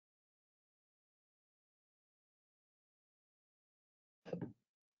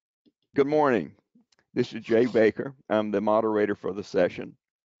Good morning. This is Jay Baker. I'm the moderator for the session,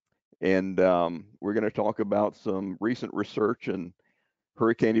 and we're going to talk about some recent research in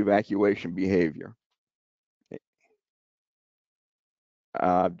hurricane evacuation behavior.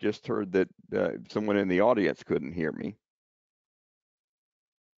 I've just heard that someone in the audience couldn't hear me.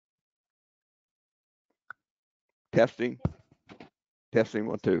 Testing, testing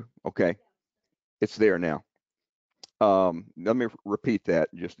 1 2. Okay, it's there now. Let me repeat that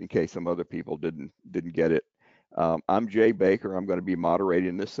just in case some other people didn't get it. I'm Jay Baker. I'm going to be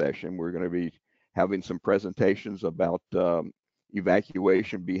moderating this session. We're going to be having some presentations about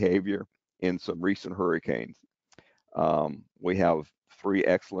evacuation behavior in some recent hurricanes. We have 3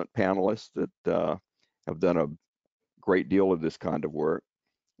 excellent panelists that have done a great deal of this kind of work.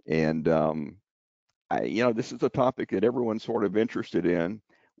 And, this is a topic that everyone's sort of interested in.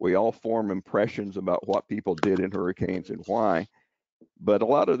 We all form impressions about what people did in hurricanes and why, but a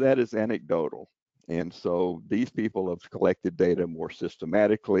lot of that is anecdotal. And so these people have collected data more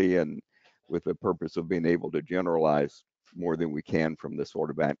systematically and with the purpose of being able to generalize more than we can from the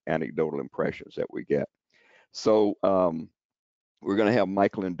sort of anecdotal impressions that we get. So we're going to have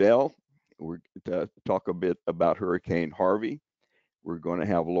Mike Lindell. We're to talk a bit about Hurricane Harvey. We're going to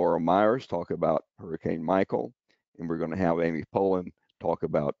have Laura Myers talk about Hurricane Michael, and we're going to have Amy Polen talk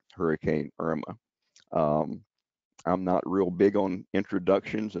about Hurricane Irma. I'm not real big on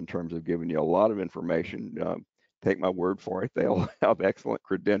introductions in terms of giving you a lot of information. Take my word for it, they all have excellent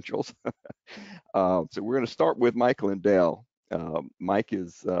credentials. So we're going to start with Mike Lindell. Mike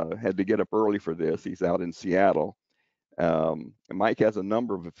is had to get up early for this. He's out in Seattle. And Mike has a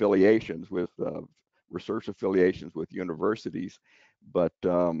number of affiliations with research affiliations with universities, but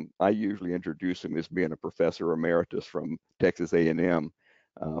I usually introduce him as being a professor emeritus from Texas A&M,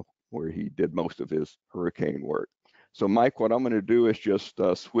 where he did most of his hurricane work. So Mike, what I'm going to do is just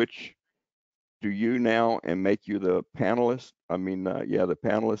switch to you now and make you the panelist. The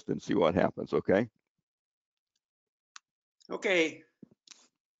panelist, and see what happens, okay? Okay.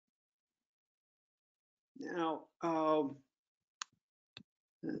 Now,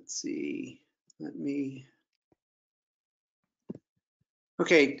 let's see.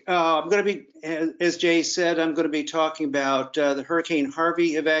 Okay, I'm going to be, as Jay said, I'm going to be talking about the Hurricane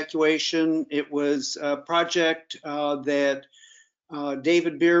Harvey evacuation. It was a project that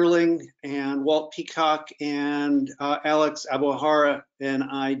David Bierling and Walt Peacock and Alex Abuhara and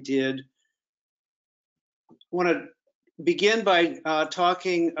I did. I want to begin by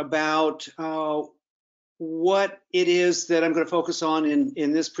talking about what it is that I'm going to focus on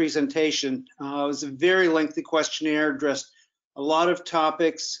in this presentation. It was a very lengthy questionnaire, addressed a lot of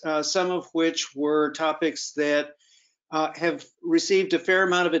topics, some of which were topics that have received a fair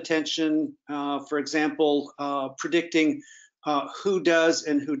amount of attention. For example, predicting who does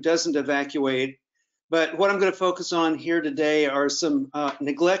and who doesn't evacuate. But what I'm going to focus on here today are some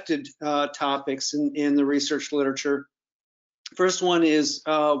neglected topics in the research literature. First one is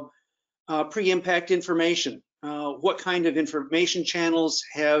pre-impact information. What kind of information channels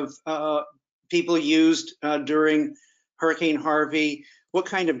have people used during Hurricane Harvey? What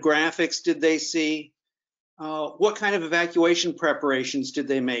kind of graphics did they see? What kind of evacuation preparations did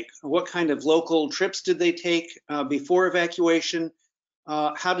they make? What kind of local trips did they take before evacuation?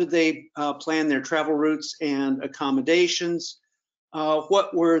 How did they plan their travel routes and accommodations?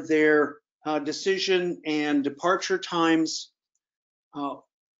 What were their decision and departure times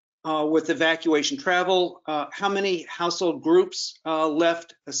with evacuation travel? How many household groups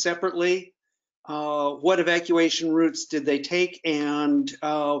left separately? What evacuation routes did they take, and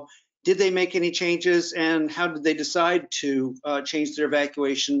did they make any changes, and how did they decide to change their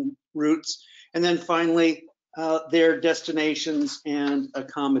evacuation routes? And then finally, their destinations and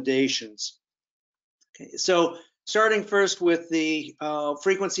accommodations. Okay, so starting first with the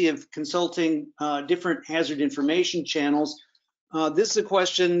frequency of consulting different hazard information channels. This is a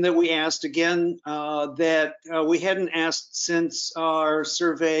question that we asked again that we hadn't asked since our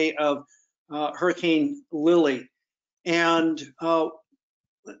survey of Hurricane Lily. And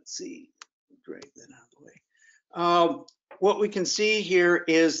let's see, drag that out of the way. What we can see here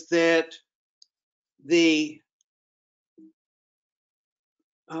is that the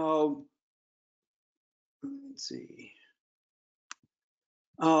let's see.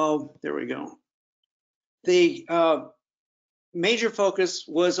 There we go. The major focus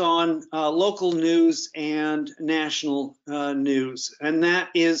was on local news and national news, and that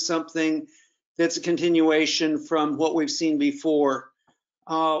is something that's a continuation from what we've seen before.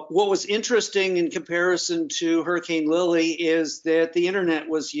 What was interesting in comparison to Hurricane Lily is that the internet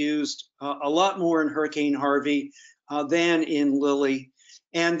was used a lot more in Hurricane Harvey than in Lily.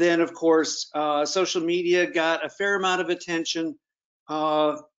 And then, of course, social media got a fair amount of attention.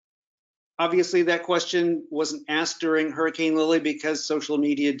 Obviously, that question wasn't asked during Hurricane Lily because social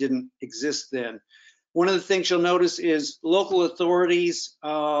media didn't exist then. One of the things you'll notice is local authorities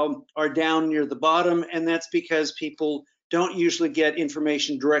are down near the bottom, and that's because people don't usually get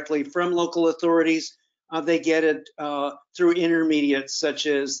information directly from local authorities. They get it through intermediates such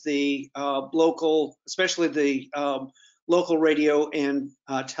as the local, especially the local radio and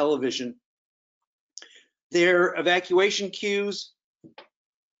television. Their evacuation queues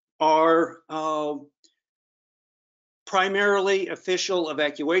are primarily official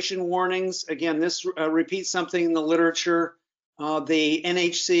evacuation warnings. Again, this repeats something in the literature. The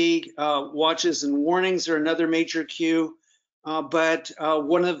NHC watches and warnings are another major queue. But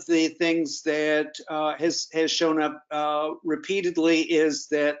one of the things that has shown up repeatedly is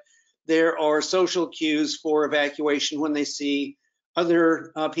that there are social cues for evacuation when they see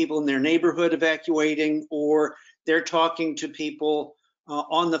other people in their neighborhood evacuating, or they're talking to people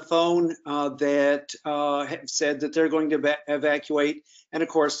on the phone that have said that they're going to evacuate. And of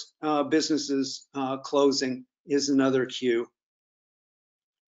course, businesses closing is another cue.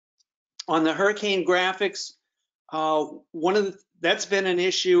 On the hurricane graphics, that's been an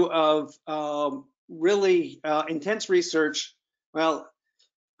issue of really intense research. Well,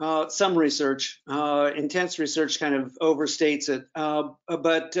 some research, intense research kind of overstates it.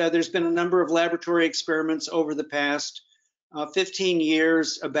 But there's been a number of laboratory experiments over the past 15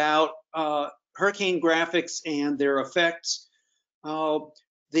 years about hurricane graphics and their effects.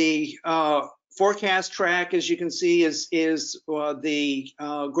 The forecast track, as you can see, is the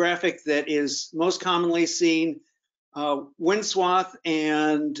graphic that is most commonly seen. Wind swath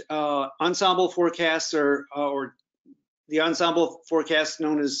and ensemble forecasts or the ensemble forecasts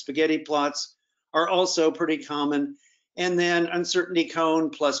known as spaghetti plots are also pretty common. And then uncertainty cone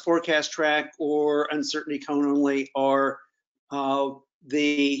plus forecast track or uncertainty cone only are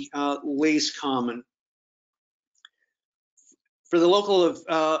the least common. For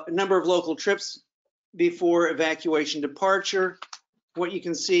the number of local trips before evacuation departure, what you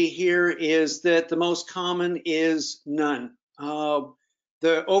can see here is that the most common is none.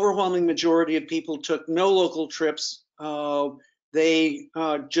 The overwhelming majority of people took no local trips. They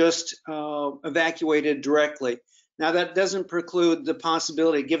just evacuated directly. Now, that doesn't preclude the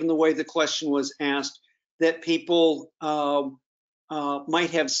possibility, given the way the question was asked, that people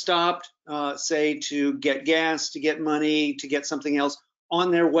might have stopped, say, to get gas, to get money, to get something else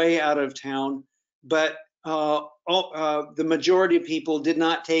on their way out of town. But the majority of people did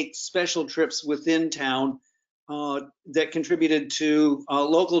not take special trips within town that contributed to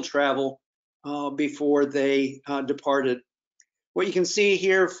local travel before they departed. What you can see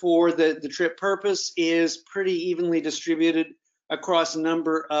here for the trip purpose is pretty evenly distributed across a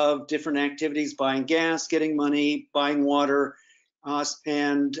number of different activities. Buying gas, getting money, buying water,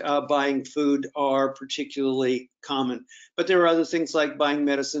 and buying food are particularly common. But there are other things like buying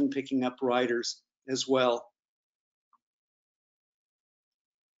medicine, picking up riders as well.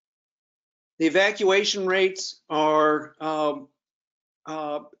 The evacuation rates are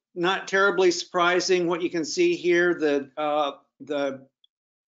not terribly surprising. What you can see here, the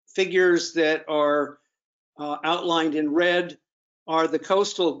figures that are outlined in red are the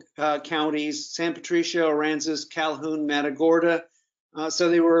coastal counties: San Patricio, Aransas, Calhoun, Matagorda. So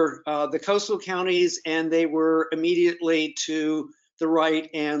they were the coastal counties, and they were immediately to the right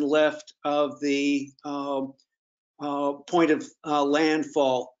and left of the point of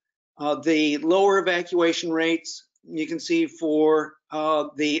landfall. The lower evacuation rates you can see for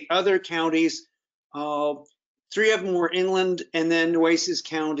the other counties. 3 of them were inland, and then Nueces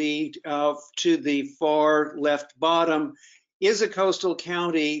County to the far left bottom is a coastal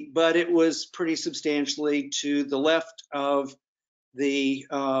county, but it was pretty substantially to the left of the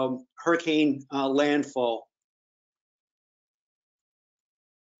hurricane landfall.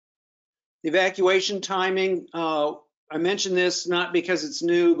 The evacuation timing, I mention this not because it's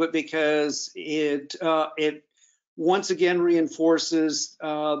new, but because it once again reinforces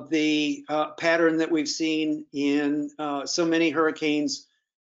the pattern that we've seen in so many hurricanes,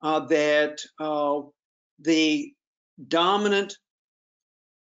 that the dominant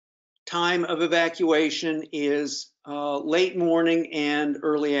time of evacuation is late morning and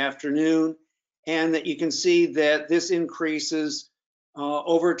early afternoon, and that you can see that this increases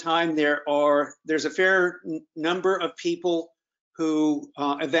over time. There's a fair number of people who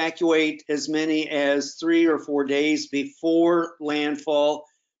evacuate as many as 3 or 4 days before landfall,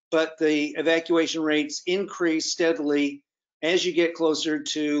 but the evacuation rates increase steadily as you get closer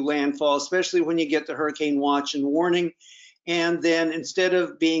to landfall, especially when you get the hurricane watch and warning. And then instead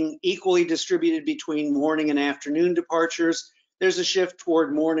of being equally distributed between morning and afternoon departures, there's a shift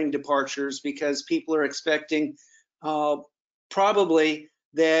toward morning departures because people are expecting probably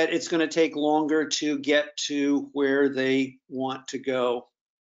that it's going to take longer to get to where they want to go.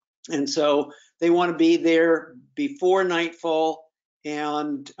 And so they want to be there before nightfall.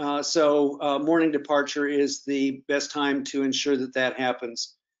 And so morning departure is the best time to ensure that that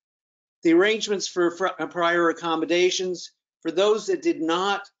happens. The arrangements for prior accommodations, for those that did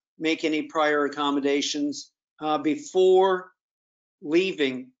not make any prior accommodations before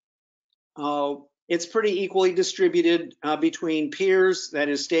leaving, it's pretty equally distributed between peers, that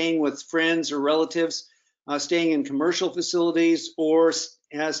is staying with friends or relatives, staying in commercial facilities, or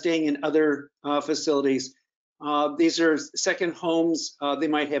staying in other facilities. These are second homes. They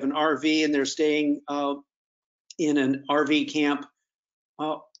might have an RV and they're staying in an RV camp.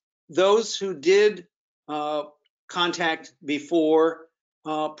 Those who did contact before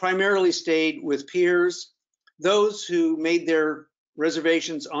primarily stayed with peers. Those who made their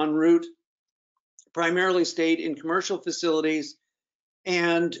reservations en route primarily stayed in commercial facilities,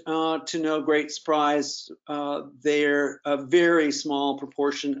 and to no great surprise, there a very small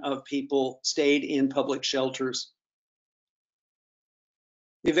proportion of people stayed in public shelters.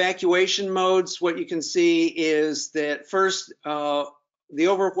 The evacuation modes, what you can see is that first, the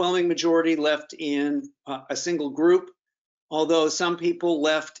overwhelming majority left in a single group, although some people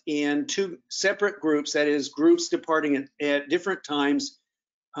left in two separate groups, that is, groups departing at different times,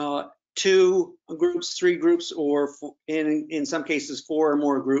 2 groups, 3 groups, or in some cases 4 or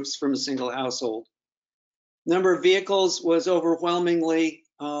more groups from a single household. Number of vehicles was overwhelmingly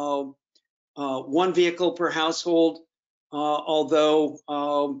 1 vehicle per household,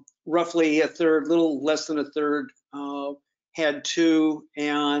 although roughly a third, little less than a third, had 2,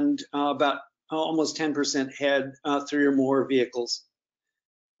 and about almost 10% had 3 or more vehicles.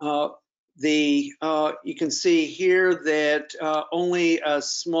 You can see here that only a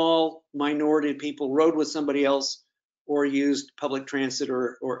small minority of people rode with somebody else or used public transit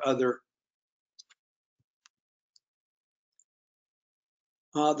or other.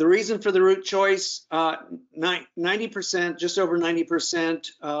 The reason for the route choice, 90%, just over 90%,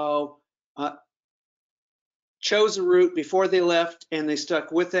 chose a route before they left and they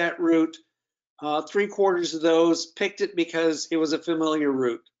stuck with that route. 3/4 of those picked it because it was a familiar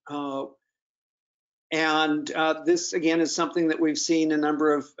route. And this, again, is something that we've seen a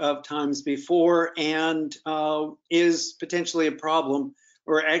number of times before, and is potentially a problem,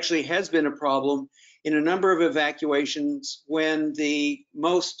 or actually has been a problem in a number of evacuations when the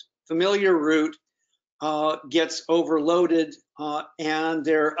most familiar route gets overloaded, and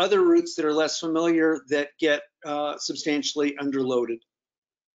there are other routes that are less familiar that get substantially underloaded.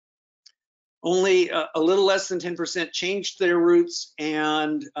 Only a little less than 10% changed their routes,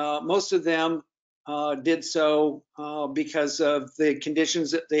 and most of them did so because of the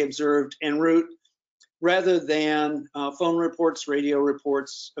conditions that they observed en route, rather than phone reports, radio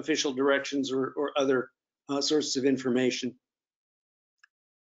reports, official directions, or other sources of information.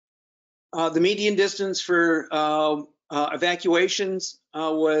 The median distance for evacuations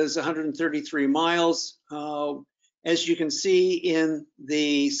was 133 miles. As you can see in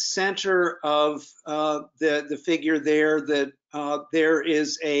the center of the figure there, that there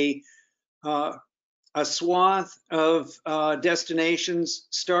is a swath of destinations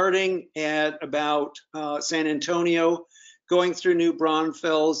starting at about San Antonio, going through New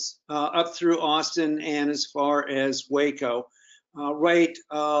Braunfels, up through Austin, and as far as Waco, right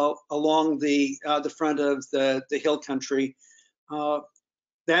along the front of the hill country.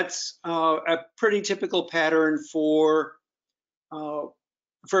 That's a pretty typical pattern for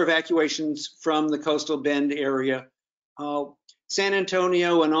evacuations from the coastal bend area. San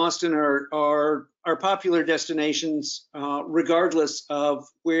Antonio and Austin are popular destinations regardless of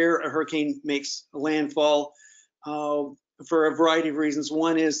where a hurricane makes landfall, for a variety of reasons.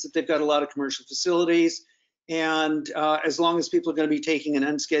 One is that they've got a lot of commercial facilities, and as long as people are going to be taking an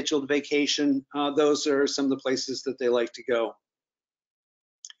unscheduled vacation, those are some of the places that they like to go.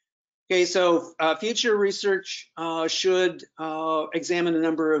 Okay, so future research should examine a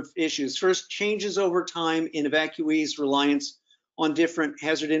number of issues. First, changes over time in evacuees' reliance on different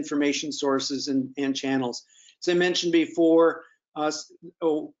hazard information sources and channels. As I mentioned before,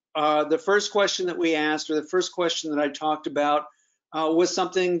 the first question that we asked, or the first question that I talked about, was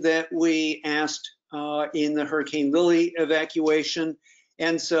something that we asked in the Hurricane Lily evacuation.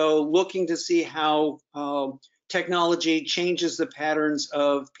 And so looking to see how technology changes the patterns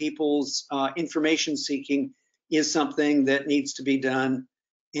of people's information seeking is something that needs to be done.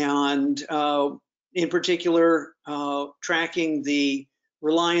 And in particular, tracking the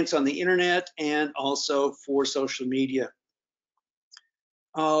reliance on the internet and also for social media.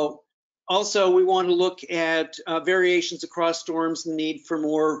 Also, we want to look at variations across storms, the need for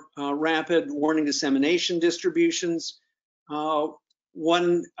more rapid warning dissemination distributions.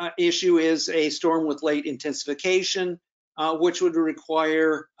 One issue is a storm with late intensification, which would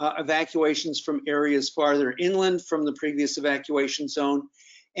require evacuations from areas farther inland from the previous evacuation zone,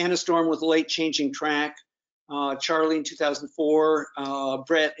 and a storm with late changing track, Charlie in 2004,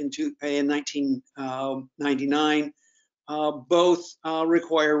 Brett in 1999. Both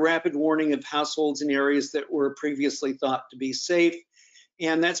require rapid warning of households in areas that were previously thought to be safe.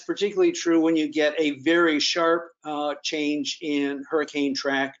 And that's particularly true when you get a very sharp change in hurricane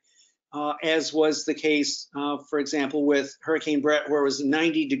track, as was the case, for example, with Hurricane Brett, where it was a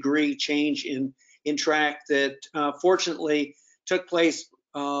 90-degree change in track that fortunately took place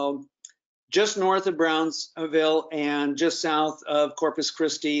just north of Brownsville and just south of Corpus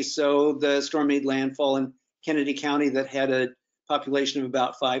Christi. So the storm made landfall in Kennedy County that had a population of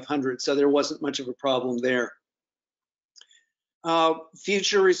about 500. So there wasn't much of a problem there.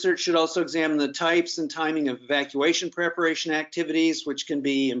 Future research should also examine the types and timing of evacuation preparation activities, which can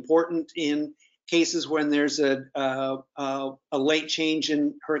be important in cases when there's a late change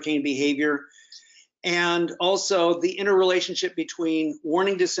in hurricane behavior. And also the interrelationship between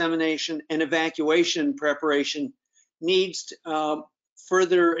warning dissemination and evacuation preparation needs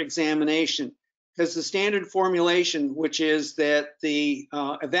further examination, because the standard formulation, which is that the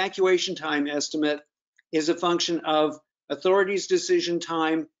evacuation time estimate is a function of authorities' decision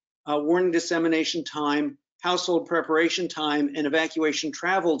time, warning dissemination time, household preparation time, and evacuation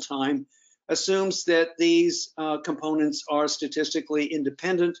travel time, assumes that these components are statistically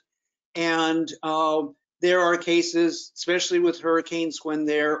independent. And there are cases, especially with hurricanes, when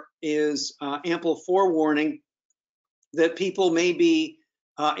there is ample forewarning that people may be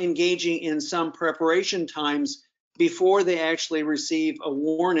engaging in some preparation times before they actually receive a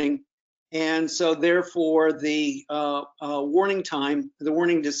warning. And so therefore the warning time,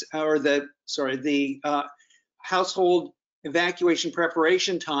 the household evacuation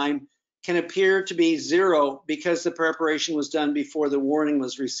preparation time can appear to be zero because the preparation was done before the warning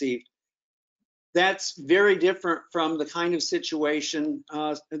was received. That's very different from the kind of situation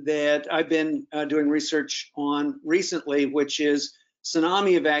that I've been doing research on recently, which is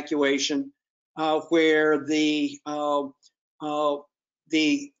tsunami evacuation, where the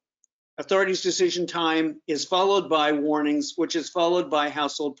authorities' decision time is followed by warnings, which is followed by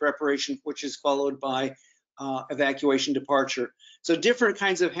household preparation, which is followed by evacuation departure. So different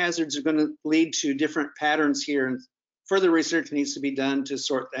kinds of hazards are going to lead to different patterns here, and further research needs to be done to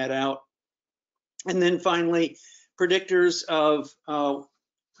sort that out. And then finally, predictors of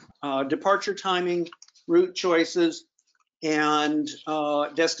departure timing, route choices, and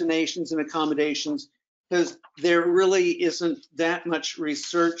destinations and accommodations, because there really isn't that much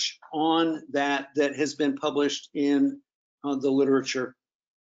research on that has been published in the literature.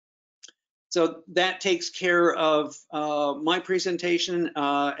 So that takes care of my presentation,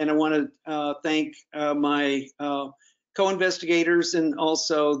 and I want to thank my co-investigators and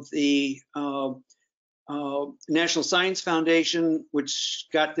also the National Science Foundation, which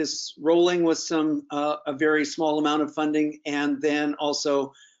got this rolling with a very small amount of funding, and then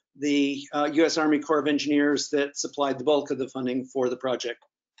also the U.S. Army Corps of Engineers that supplied the bulk of the funding for the project.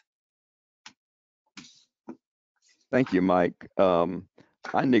 Thank you, Mike.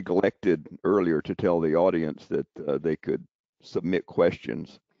 I neglected earlier to tell the audience that they could submit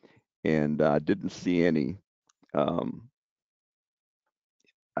questions, and I didn't see any.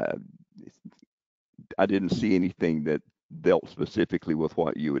 I didn't see anything that dealt specifically with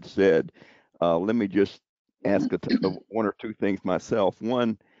what you had said. Let me just ask one or two things myself.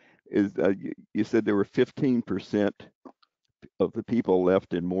 One is you said there were 15% of the people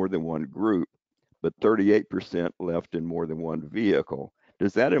left in more than one group, but 38% left in more than one vehicle.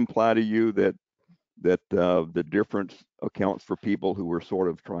 Does that imply to you that the difference accounts for people who were sort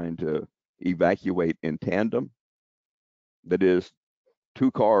of trying to evacuate in tandem? That is, two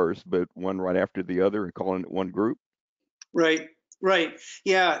cars, but one right after the other, and calling it one group? Right.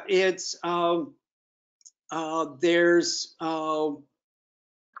 Yeah, it's there's a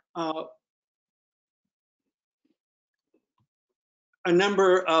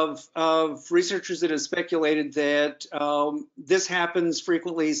number of researchers that have speculated that this happens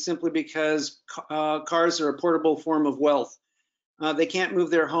frequently simply because cars are a portable form of wealth. They can't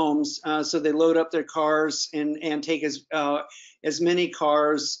move their homes, so they load up their cars and take as many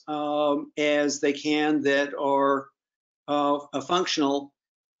cars as they can that are functional.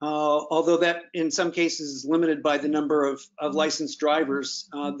 although that in some cases is limited by the number of licensed drivers.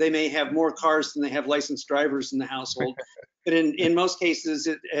 They may have more cars than they have licensed drivers in the household. But in most cases,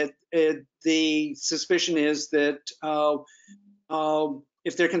 the suspicion is that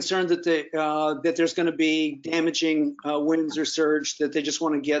if they're concerned that that there's going to be damaging winds or surge, that they just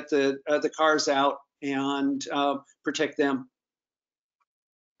want to get the cars out and protect them.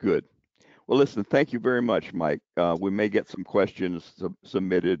 Good. Well, listen, thank you very much, Mike. We may get some questions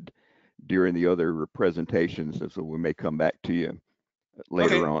submitted during the other presentations, and so we may come back to you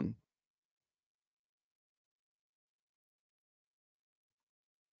later on.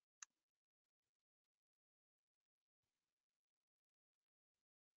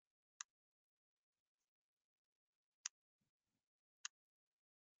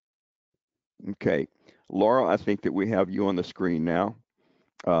 Okay, Laura, I think that we have you on the screen now.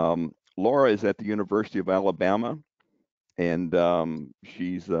 Laura is at the University of Alabama, and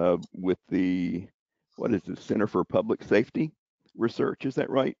she's with the, what is the Center for Public Safety Research, is that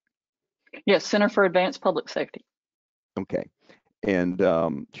right? Yes, Center for Advanced Public Safety. Okay, and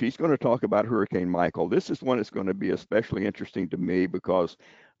she's going to talk about Hurricane Michael. This is one that's going to be especially interesting to me because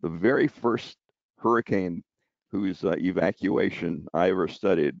the very first hurricane whose evacuation I ever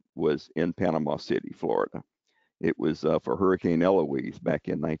studied was in Panama City, Florida. It was for Hurricane Eloise back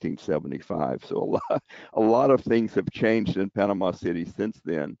in 1975. So a lot of things have changed in Panama City since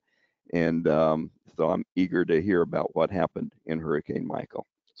then. And so I'm eager to hear about what happened in Hurricane Michael.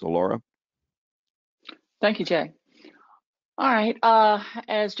 So Laura. Thank you, Jay. All right,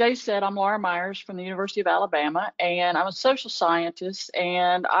 as Jay said, I'm Laura Myers from the University of Alabama, and I'm a social scientist,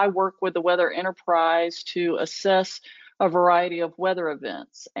 and I work with the Weather Enterprise to assess a variety of weather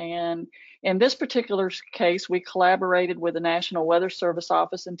events. And in this particular case, we collaborated with the National Weather Service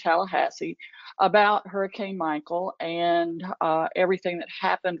office in Tallahassee about Hurricane Michael and everything that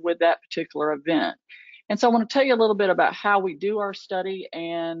happened with that particular event. And so I want to tell you a little bit about how we do our study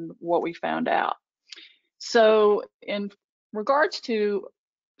and what we found out. So in regards to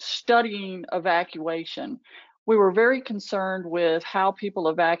studying evacuation, we were very concerned with how people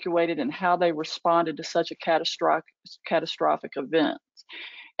evacuated and how they responded to such a catastrophic event.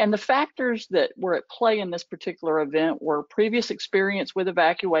 And the factors that were at play in this particular event were previous experience with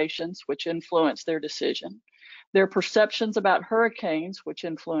evacuations, which influenced their decision, their perceptions about hurricanes, which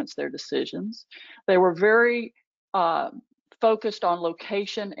influenced their decisions. They were very focused on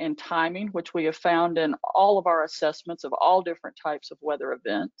location and timing, which we have found in all of our assessments of all different types of weather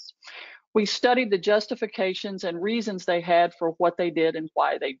events. We studied the justifications and reasons they had for what they did and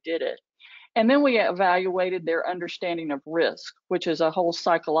why they did it. And then we evaluated their understanding of risk, which is a whole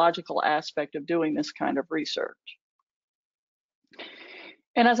psychological aspect of doing this kind of research.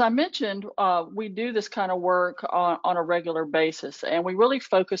 And as I mentioned, we do this kind of work on a regular basis, and we really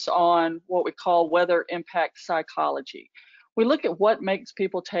focus on what we call weather impact psychology. We look at what makes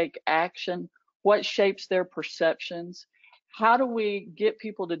people take action, what shapes their perceptions, how do we get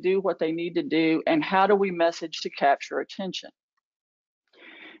people to do what they need to do, and how do we message to capture attention.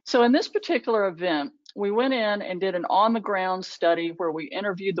 So in this particular event, we went in and did an on-the-ground study where we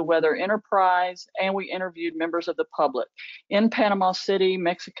interviewed the Weather Enterprise and we interviewed members of the public in Panama City,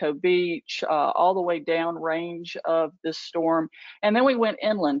 Mexico Beach, all the way down range of this storm. And then we went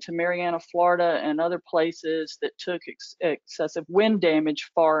inland to Marianna, Florida, and other places that took excessive wind damage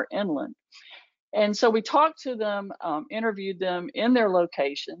far inland. And so we talked to them, interviewed them in their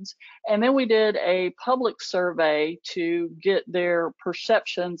locations, and then we did a public survey to get their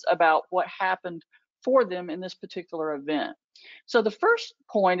perceptions about what happened for them in this particular event. So the first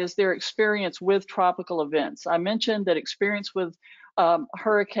point is their experience with tropical events. I mentioned that experience with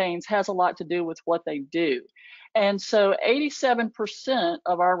hurricanes has a lot to do with what they do. And so 87%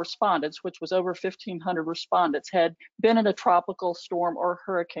 of our respondents, which was over 1,500 respondents, had been in a tropical storm or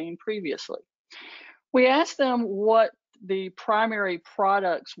hurricane previously. We asked them what the primary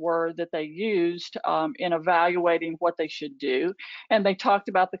products were that they used in evaluating what they should do. And they talked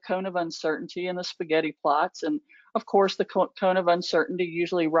about the cone of uncertainty and the spaghetti plots. And of course, the cone of uncertainty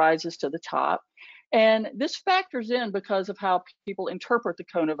usually rises to the top. And this factors in because of how people interpret the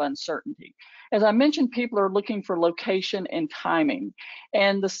cone of uncertainty. As I mentioned, people are looking for location and timing.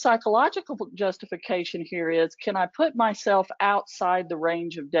 And the psychological justification here is, can I put myself outside the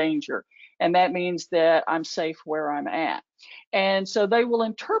range of danger? And that means that I'm safe where I'm at. And so they will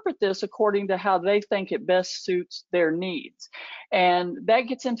interpret this according to how they think it best suits their needs. And that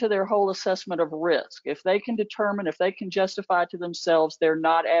gets into their whole assessment of risk. If they can determine, if they can justify to themselves they're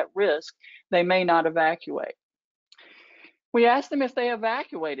not at risk, they may not evacuate. We asked them if they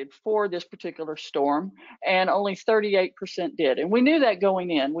evacuated for this particular storm, and only 38% did. And we knew that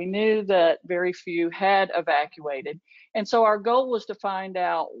going in. We knew that very few had evacuated. And so our goal was to find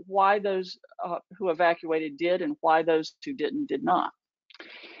out why those who evacuated did and why those who didn't did not.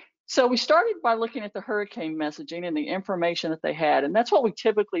 So we started by looking at the hurricane messaging and the information that they had. And that's what we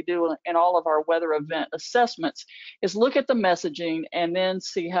typically do in all of our weather event assessments, is look at the messaging and then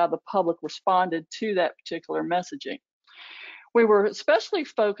see how the public responded to that particular messaging. We were especially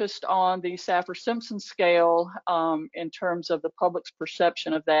focused on the Saffir-Simpson scale in terms of the public's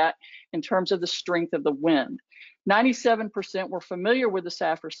perception of that, in terms of the strength of the wind. 97% were familiar with the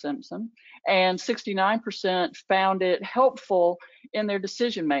Saffir-Simpson, and 69% found it helpful in their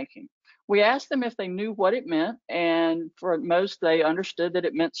decision making. We asked them if they knew what it meant, and for most, they understood that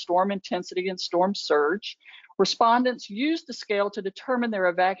it meant storm intensity and storm surge. Respondents used the scale to determine their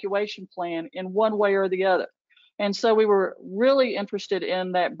evacuation plan in one way or the other. And so we were really interested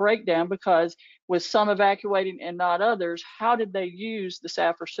in that breakdown, because with some evacuating and not others, how did they use the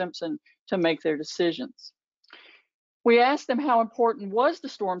Saffir-Simpson to make their decisions? We asked them how important was the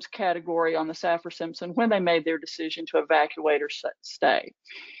storm's category on the Saffir-Simpson when they made their decision to evacuate or stay.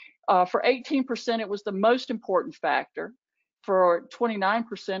 For 18%, it was the most important factor. For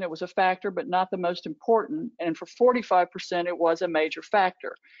 29%, it was a factor, but not the most important. And for 45%, it was a major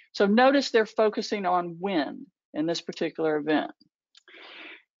factor. So notice they're focusing on wind in this particular event.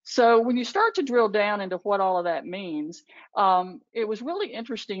 So when you start to drill down into what all of that means, it was really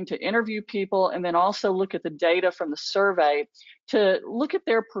interesting to interview people and then also look at the data from the survey to look at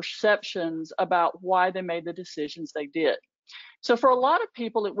their perceptions about why they made the decisions they did. So for a lot of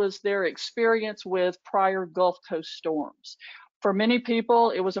people, it was their experience with prior Gulf Coast storms. For many people,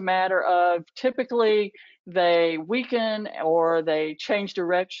 it was a matter of typically they weaken or they change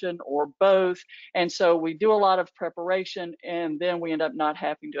direction or both. And so we do a lot of preparation, and then we end up not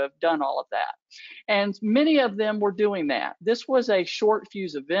having to have done all of that. And many of them were doing that. This was a short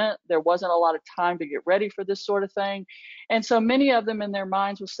fuse event. There wasn't a lot of time to get ready for this sort of thing. And so many of them in their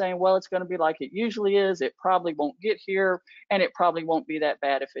minds were saying, well, it's going to be like it usually is. It probably won't get here, and it probably won't be that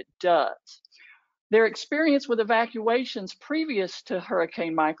bad if it does. Their experience with evacuations previous to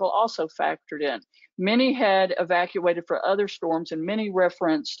Hurricane Michael also factored in. Many had evacuated for other storms, and many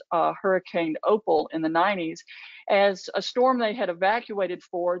referenced Hurricane Opal in the 90s as a storm they had evacuated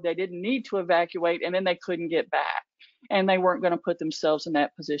for. They didn't need to evacuate, and then they couldn't get back, and they weren't going to put themselves in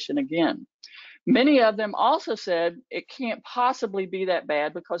that position again. Many of them also said it can't possibly be that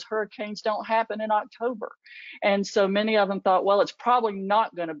bad because hurricanes don't happen in October. And so many of them thought, well, it's probably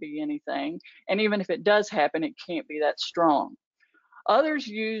not going to be anything. And even if it does happen, it can't be that strong. Others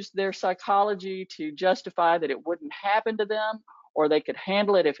used their psychology to justify that it wouldn't happen to them, or they could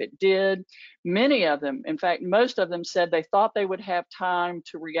handle it if it did. Many of them, in fact, most of them said they thought they would have time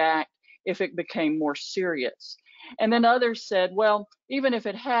to react if it became more serious. And then others said, well, even if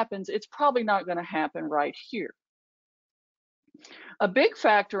it happens, it's probably not going to happen right here. A big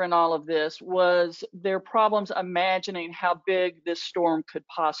factor in all of this was their problems imagining how big this storm could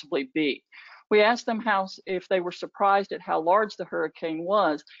possibly be. We asked them if they were surprised at how large the hurricane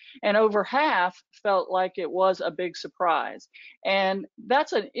was, and over half felt like it was a big surprise. And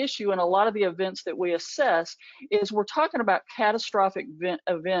that's an issue in a lot of the events that we assess, is we're talking about catastrophic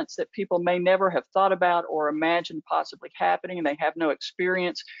events that people may never have thought about or imagined possibly happening, and they have no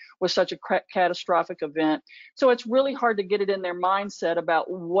experience with such a catastrophic event. So it's really hard to get it in their mindset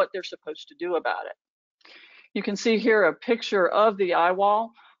about what they're supposed to do about it. You can see here a picture of the eye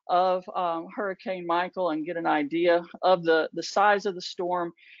wall of Hurricane Michael and get an idea of the size of the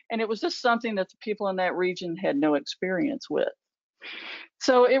storm. And it was just something that the people in that region had no experience with.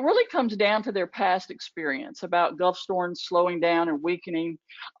 So it really comes down to their past experience about Gulf storms slowing down and weakening.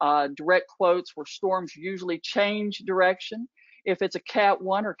 Direct quotes where storms usually change direction. If it's a Cat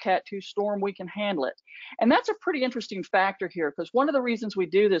 1 or Cat 2 storm, we can handle it. And that's a pretty interesting factor here, because one of the reasons we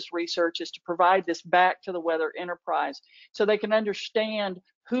do this research is to provide this back to the weather enterprise so they can understand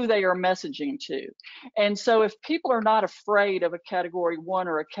who they are messaging to. And so if people are not afraid of a Category 1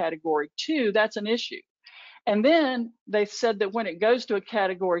 or a Category 2, that's an issue. And then they said that when it goes to a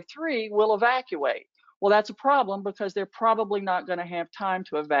Category 3, we'll evacuate. Well, that's a problem because they're probably not going to have time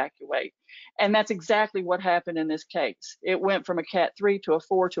to evacuate. And that's exactly what happened in this case. It went from a Cat 3 to a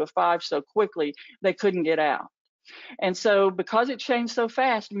 4 to a 5 so quickly, they couldn't get out. And so because it changed so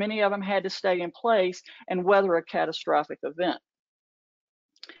fast, many of them had to stay in place and weather a catastrophic event.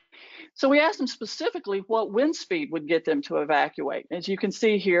 So we asked them specifically what wind speed would get them to evacuate. As you can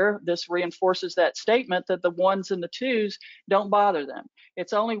see here, this reinforces that statement that the 1s and the 2s don't bother them.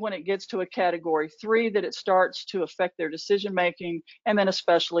 It's only when it gets to a category 3 that it starts to affect their decision making, and then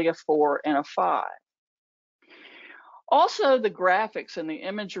especially a 4 and a 5. Also, the graphics and the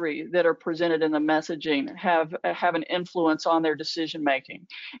imagery that are presented in the messaging have an influence on their decision making.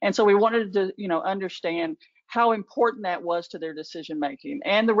 And so we wanted to, understand how important that was to their decision making.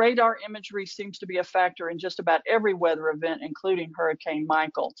 And the radar imagery seems to be a factor in just about every weather event, including Hurricane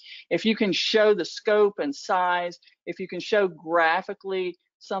Michael. If you can show the scope and size, if you can show graphically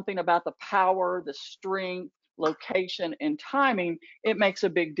something about the power, the strength, location, and timing, it makes a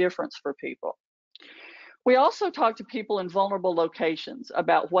big difference for people. We also talked to people in vulnerable locations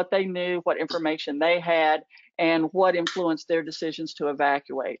about what they knew, what information they had, and what influenced their decisions to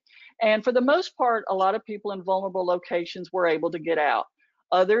evacuate. And for the most part, a lot of people in vulnerable locations were able to get out.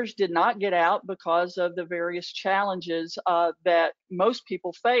 Others did not get out because of the various challenges that most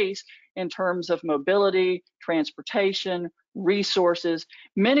people face in terms of mobility, transportation, resources.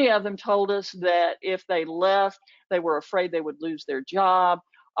 Many of them told us that if they left, they were afraid they would lose their job.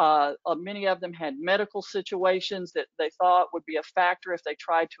 Many of them had medical situations that they thought would be a factor if they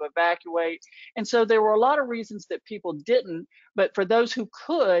tried to evacuate. And so there were a lot of reasons that people didn't, but for those who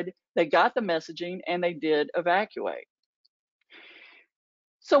could, they got the messaging and they did evacuate.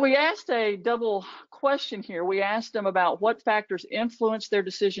 So we asked a double question here. We asked them about what factors influenced their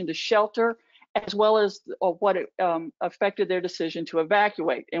decision to shelter, as well as what affected their decision to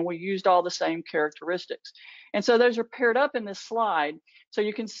evacuate. And we used all the same characteristics. And so those are paired up in this slide. So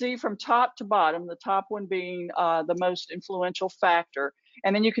you can see from top to bottom, the top one being the most influential factor.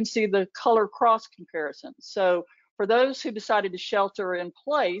 And then you can see the color cross comparison. So for those who decided to shelter in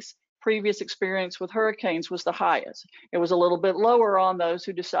place, previous experience with hurricanes was the highest. It was a little bit lower on those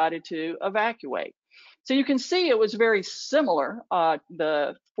who decided to evacuate. So you can see it was very similar.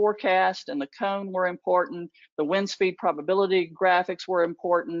 The forecast and the cone were important. The wind speed probability graphics were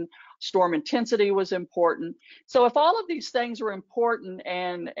important. Storm intensity was important. So if all of these things were important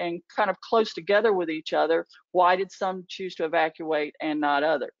and kind of close together with each other, why did some choose to evacuate and not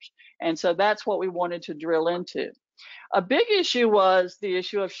others? And so that's what we wanted to drill into. A big issue was the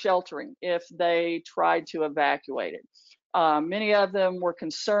issue of sheltering if they tried to evacuate it. Many of them were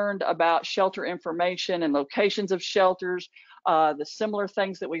concerned about shelter information and locations of shelters, the similar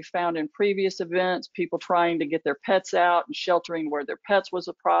things that we found in previous events, people trying to get their pets out and sheltering where their pets was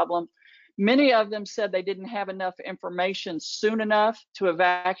a problem. Many of them said they didn't have enough information soon enough to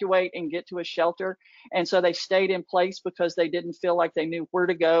evacuate and get to a shelter. And so they stayed in place because they didn't feel like they knew where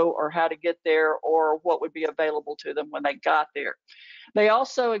to go or how to get there or what would be available to them when they got there. They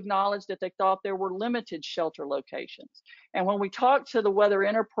also acknowledged that they thought there were limited shelter locations. And when we talked to the Weather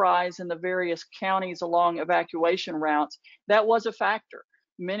Enterprise in the various counties along evacuation routes, that was a factor.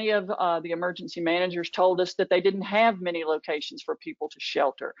 Many of the emergency managers told us that they didn't have many locations for people to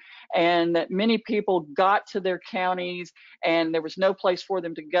shelter, and that many people got to their counties and there was no place for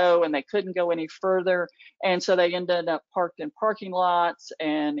them to go and they couldn't go any further. And so they ended up parked in parking lots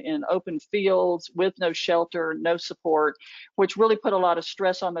and in open fields with no shelter, no support, which really put a lot of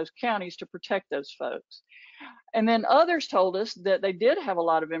stress on those counties to protect those folks. And then others told us that they did have a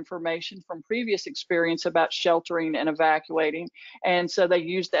lot of information from previous experience about sheltering and evacuating. And so they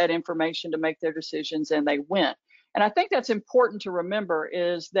used that information to make their decisions and they went. And I think that's important to remember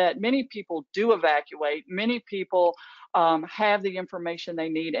is that many people do evacuate. Many people have the information they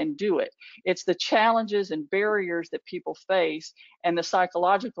need and do it. It's the challenges and barriers that people face and the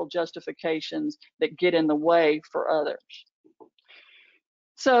psychological justifications that get in the way for others.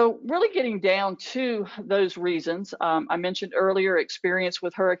 So really getting down to those reasons, I mentioned earlier experience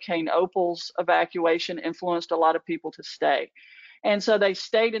with Hurricane Opal's evacuation influenced a lot of people to stay. And so they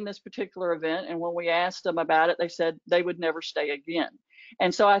stayed in this particular event. And when we asked them about it, they said they would never stay again.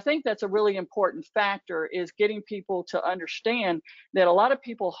 And so I think that's a really important factor is getting people to understand that a lot of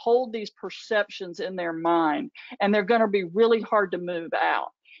people hold these perceptions in their mind and they're going to be really hard to move out.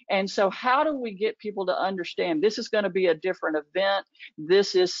 And so how do we get people to understand this is going to be a different event,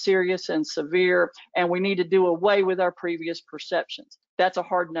 this is serious and severe, and we need to do away with our previous perceptions? That's a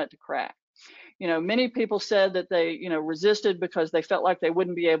hard nut to crack. You know, many people said that they, resisted because they felt like they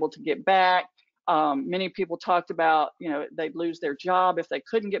wouldn't be able to get back. Many people talked about, they'd lose their job if they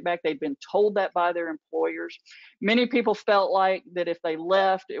couldn't get back. They'd been told that by their employers. Many people felt like that if they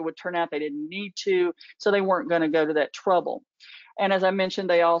left, it would turn out they didn't need to, so they weren't going to go to that trouble. And as I mentioned,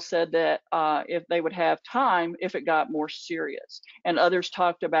 they all said that if they would have time if it got more serious. And others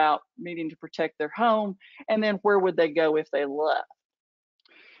talked about needing to protect their home, and then where would they go if they left.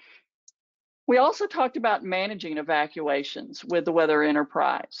 We also talked about managing evacuations with the weather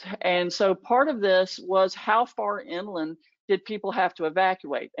enterprise. And so part of this was how far inland did people have to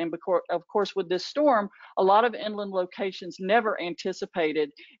evacuate? And of course, with this storm, a lot of inland locations never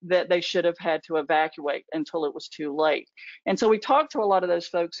anticipated that they should have had to evacuate until it was too late. And so we talked to a lot of those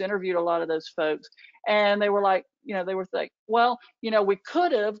folks, interviewed a lot of those folks, and they were like, they were like, well, we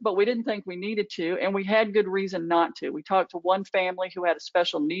could have, but we didn't think we needed to, and we had good reason not to. We talked to one family who had a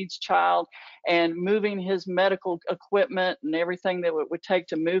special needs child, and moving his medical equipment and everything that it would take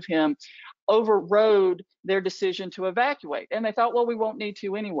to move him overrode their decision to evacuate. And they thought, well, we won't need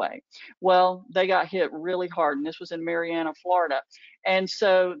to anyway. Well, they got hit really hard, and this was in Marianna, Florida. And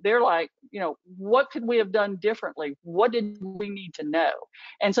so they're like, what could we have done differently? What did we need to know?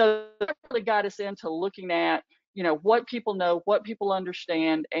 And so that really got us into looking at, what people know, what people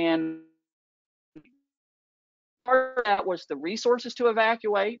understand, and part of that was the resources to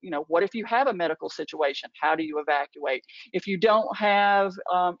evacuate. What if you have a medical situation? How do you evacuate? If you don't have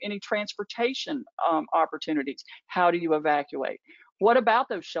any transportation opportunities, how do you evacuate? What about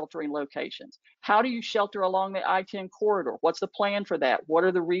those sheltering locations? How do you shelter along the I-10 corridor? What's the plan for that? What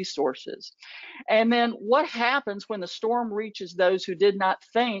are the resources? And then what happens when the storm reaches those who did not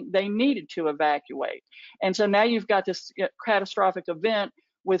think they needed to evacuate? And so now you've got this catastrophic event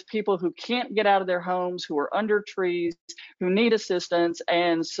with people who can't get out of their homes, who are under trees, who need assistance.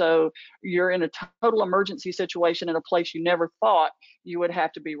 And so you're in a total emergency situation in a place you never thought you would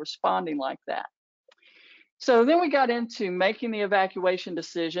have to be responding like that. So then we got into making the evacuation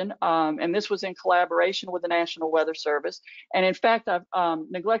decision, and this was in collaboration with the National Weather Service. And in fact, I've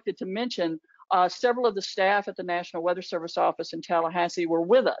neglected to mention several of the staff at the National Weather Service office in Tallahassee were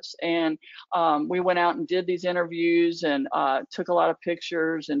with us. And we went out and did these interviews and took a lot of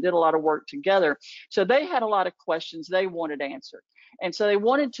pictures and did a lot of work together. So they had a lot of questions they wanted answered. And so they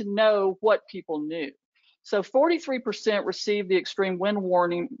wanted to know what people knew. So 43% received the extreme wind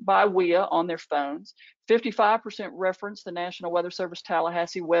warning by WEA on their phones. 55% referenced the National Weather Service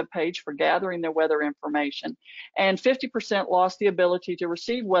Tallahassee webpage for gathering their weather information. And 50% lost the ability to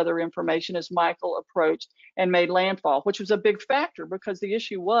receive weather information as Michael approached and made landfall, which was a big factor because the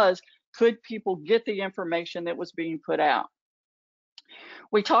issue was, could people get the information that was being put out?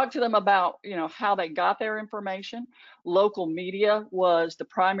 We talked to them about, how they got their information. Local media was the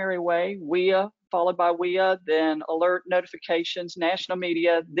primary way, WEA, followed by WEA, then alert notifications, national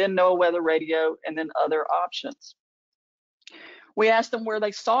media, then NOAA weather radio, and then other options. We asked them where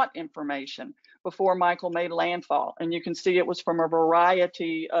they sought information before Michael made landfall. And you can see it was from a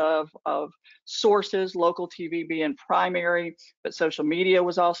variety of sources, local TV being primary, but social media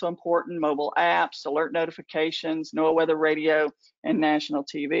was also important, mobile apps, alert notifications, NOAA weather radio, and national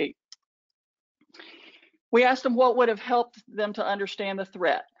TV. We asked them what would have helped them to understand the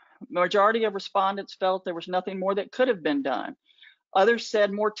threat. Majority of respondents felt there was nothing more that could have been done. Others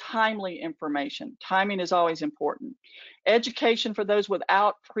said more timely information. Timing is always important. Education for those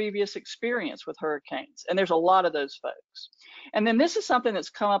without previous experience with hurricanes. And there's a lot of those folks. And then this is something that's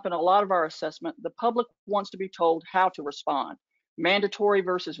come up in a lot of our assessment. The public wants to be told how to respond. Mandatory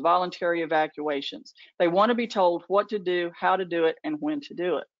versus voluntary evacuations. They want to be told what to do, how to do it, and when to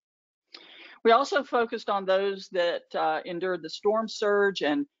do it. We also focused on those that endured the storm surge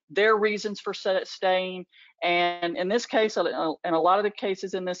and their reasons for staying. And in this case, in a lot of the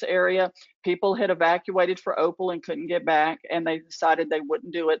cases in this area, people had evacuated for Opal and couldn't get back, and they decided they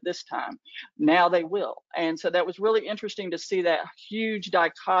wouldn't do it this time. Now they will. And so that was really interesting to see that huge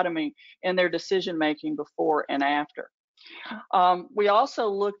dichotomy in their decision-making before and after. We also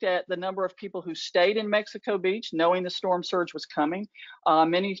looked at the number of people who stayed in Mexico Beach, knowing the storm surge was coming.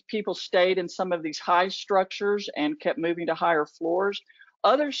 Many people stayed in some of these high structures and kept moving to higher floors.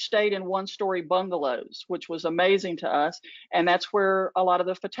 Others stayed in one-story bungalows, which was amazing to us. And that's where a lot of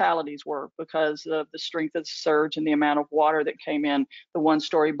the fatalities were because of the strength of the surge and the amount of water that came in the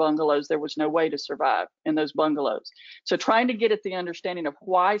one-story bungalows. There was no way to survive in those bungalows. So trying to get at the understanding of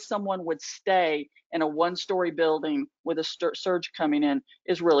why someone would stay in a one-story building with a surge coming in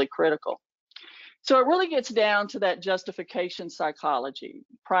is really critical. So it really gets down to that justification psychology.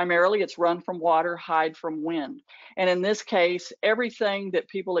 Primarily, it's run from water, hide from wind. And in this case, everything that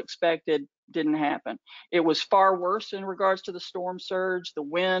people expected didn't happen. It was far worse in regards to the storm surge. The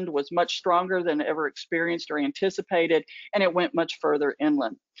wind was much stronger than ever experienced or anticipated, and it went much further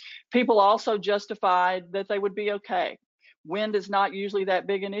inland. People also justified that they would be okay. Wind is not usually that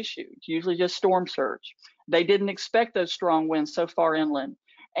big an issue. It's usually just storm surge. They didn't expect those strong winds so far inland.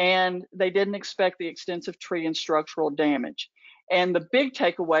 And they didn't expect the extensive tree and structural damage. And the big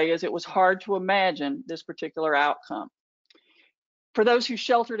takeaway is it was hard to imagine this particular outcome. For those who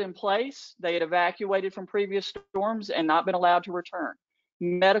sheltered in place, they had evacuated from previous storms and not been allowed to return.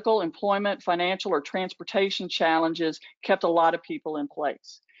 Medical, employment, financial, or transportation challenges kept a lot of people in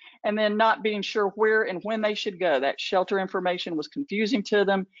place. And then not being sure where and when they should go. That shelter information was confusing to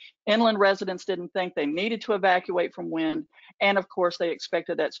them. Inland residents didn't think they needed to evacuate from wind. And of course, they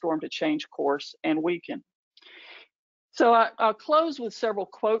expected that storm to change course and weaken. So I'll close with several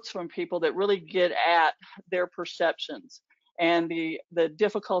quotes from people that really get at their perceptions and the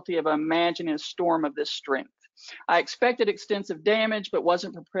difficulty of imagining a storm of this strength. I expected extensive damage, but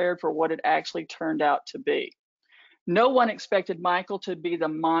wasn't prepared for what it actually turned out to be. No one expected Michael to be the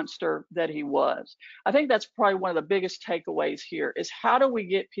monster that he was. I think that's probably one of the biggest takeaways here is how do we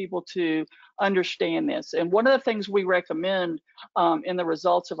get people to understand this? And one of the things we recommend in the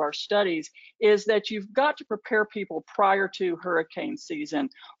results of our studies is that you've got to prepare people prior to hurricane season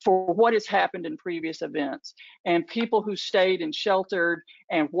for what has happened in previous events. And people who stayed and sheltered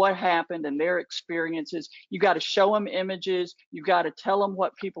and what happened and their experiences, you got to show them images, you got to tell them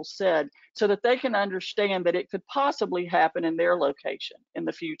what people said so that they can understand that it could possibly happen in their location in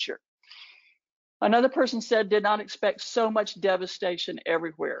the future. Another person said, did not expect so much devastation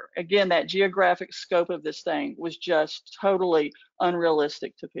everywhere. Again, that geographic scope of this thing was just totally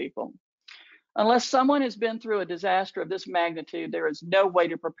unrealistic to people. Unless someone has been through a disaster of this magnitude, there is no way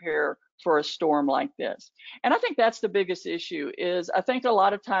to prepare for a storm like this. And I think that's the biggest issue is I think a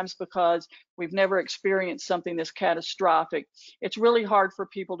lot of times because we've never experienced something this catastrophic, it's really hard for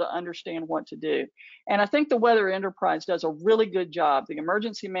people to understand what to do. And I think the Weather Enterprise does a really good job. The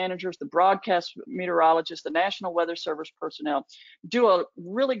emergency managers, the broadcast meteorologists, the National Weather Service personnel do a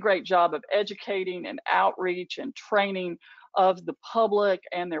really great job of educating and outreach and training of the public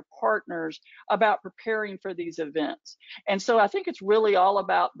and their partners about preparing for these events. And so I think it's really all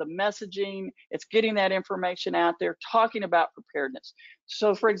about the messaging, it's getting that information out there, talking about preparedness.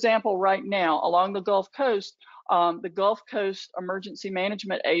 So for example, right now along the Gulf Coast emergency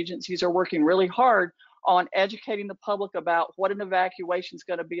management agencies are working really hard on educating the public about what an evacuation is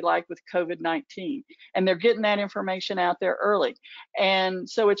going to be like with COVID-19. And they're getting that information out there early. And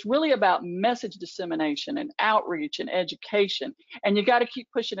so it's really about message dissemination and outreach and education. And you got to keep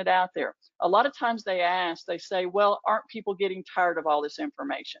pushing it out there. A lot of times they say, well, aren't people getting tired of all this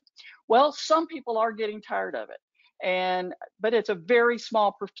information? Well, some people are getting tired of it. But it's a very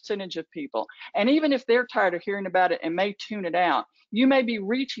small percentage of people. And even if they're tired of hearing about it and may tune it out, you may be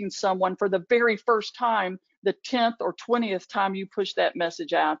reaching someone for the very first time, the 10th or 20th time you push that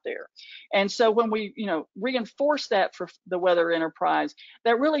message out there. And so when we, reinforce that for the Weather Enterprise,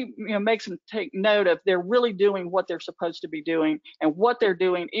 that really, makes them take note of they're really doing what they're supposed to be doing and what they're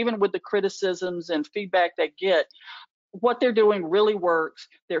doing, even with the criticisms and feedback they get. What they're doing really works.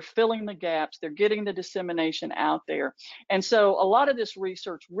 They're filling the gaps. They're getting the dissemination out there. And so a lot of this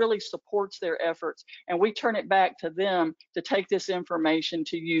research really supports their efforts, and we turn it back to them to take this information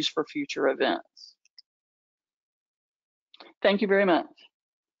to use for future events. Thank you very much.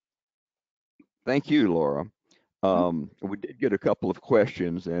 Thank you, Laura. We did get a couple of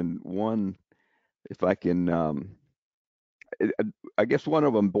questions, and one, if I can, I guess one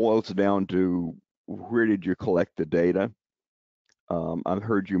of them boils down to where did you collect the data? I've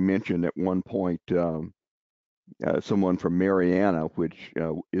heard you mention at one point someone from Mariana, which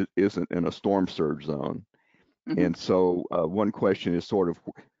isn't in a storm surge zone. And so one question is sort of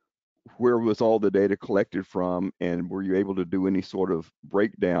where was all the data collected from, and were you able to do any sort of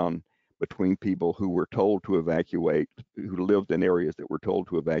breakdown between people who were told to evacuate, who lived in areas that were told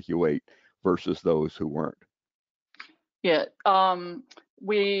to evacuate versus those who weren't? Yeah,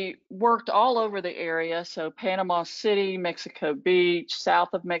 we worked all over the area. So Panama City, Mexico Beach, south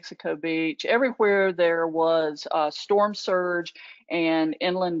of Mexico Beach, everywhere there was storm surge and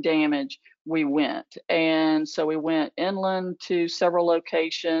inland damage, we went. And so we went inland to several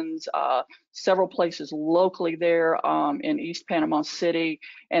locations, several places locally there in East Panama City,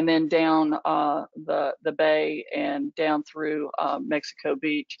 and then down the bay and down through Mexico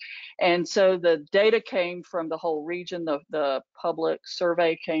Beach. And so the data came from the whole region, the public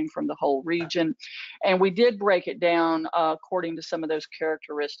survey came from the whole region, and we did break it down according to some of those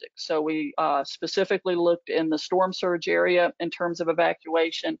characteristics. So we specifically looked in the storm surge area in terms of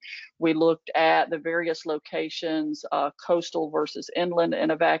evacuation. We looked at the various locations, coastal versus inland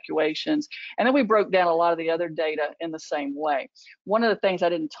and evacuations. And then we broke down a lot of the other data in the same way. One of the things I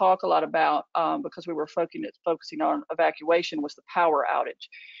didn't talk a lot about because we were focusing on evacuation was the power outage.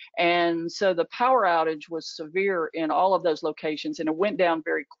 And so the power outage was severe in all of those locations, and it went down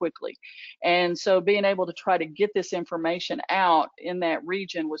very quickly. And so being able to try to get this information out in that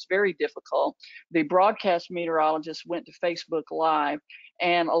region was very difficult. The broadcast meteorologist went to Facebook Live,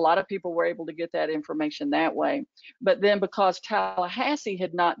 and a lot of people were able to get that information that way. But then because Tallahassee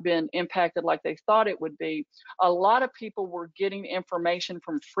had not been impacted like they thought it would be, a lot of people were getting information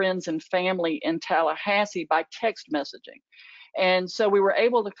from friends and family in Tallahassee by text messaging. And so we were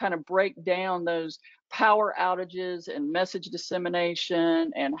able to kind of break down those power outages and message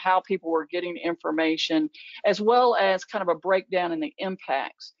dissemination and how people were getting information, as well as kind of a breakdown in the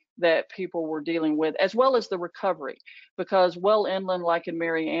impacts that people were dealing with, as well as the recovery. Because well inland, like in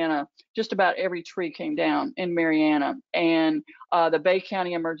Mariana, just about every tree came down in Mariana. And the Bay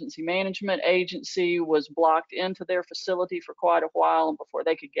County Emergency Management Agency was blocked into their facility for quite a while before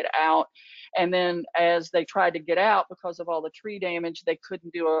they could get out. And then as they tried to get out, because of all the tree damage, they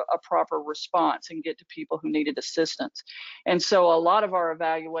couldn't do a proper response and get to people who needed assistance. And so a lot of our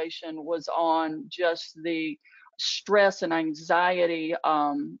evaluation was on just the stress and anxiety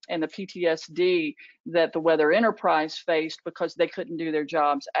and the PTSD that the weather enterprise faced because they couldn't do their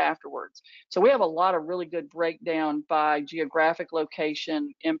jobs afterwards. So we have a lot of really good breakdown by geographic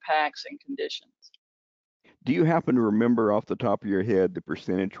location, impacts, and conditions. Do you happen to remember off the top of your head the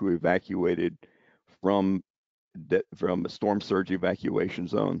percentage who evacuated from storm surge evacuation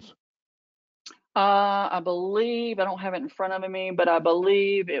zones? I believe, I don't have it in front of me, but I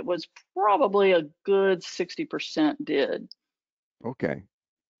believe it was probably a good 60% did. Okay.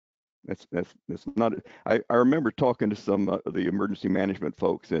 That's not, I remember talking to some of the emergency management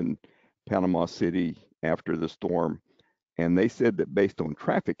folks in Panama City after the storm, and they said that based on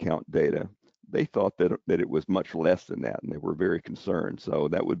traffic count data, they thought that it was much less than that, and they were very concerned. So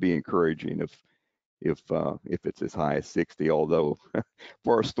that would be encouraging if it's as high as 60, although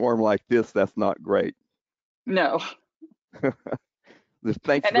for a storm like this, that's not great. No.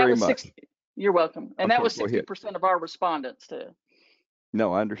 Thanks very much. You're welcome. And that was 60% of our respondents too.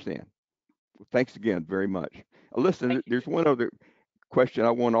 No, I understand. Well, thanks again very much. Listen, there's one other question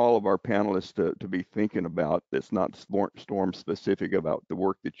I want all of our panelists to be thinking about that's not storm specific about the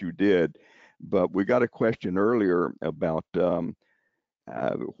work that you did, but we got a question earlier about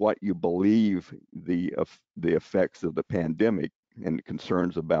what you believe the effects of the pandemic and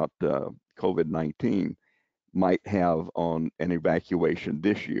concerns about COVID-19 might have on an evacuation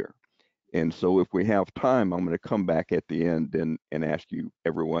this year. And so if we have time, I'm going to come back at the end and ask you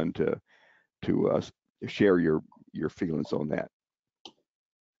everyone to share your feelings on that.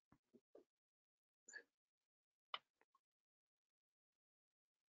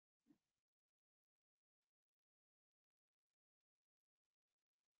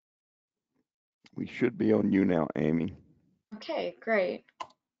 We should be on you now, Amy. Okay, great.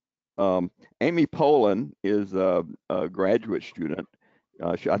 Amy Polen is a graduate student.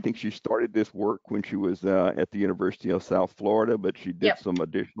 I think she started this work when she was at the University of South Florida, but she did some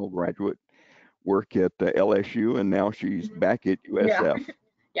additional graduate work at LSU, and now she's back at USF.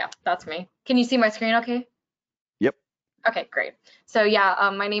 Yeah, that's me. Can you see my screen okay? Yep. Okay, great. So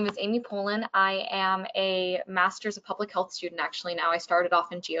yeah, my name is Amy Polen. I am a Master's of Public Health student actually now. I started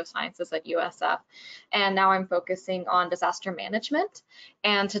off in geosciences at USF, and now I'm focusing on disaster management.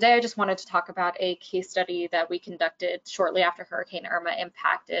 And today I just wanted to talk about a case study that we conducted shortly after Hurricane Irma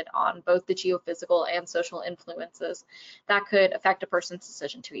impacted on both the geophysical and social influences that could affect a person's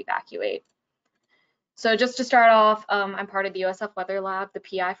decision to evacuate. So just to start off, I'm part of the USF Weather Lab. The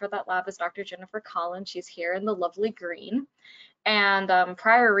PI for that lab is Dr. Jennifer Collins. She's here in the lovely green. And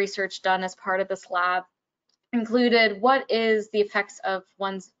prior research done as part of this lab included what is the effects of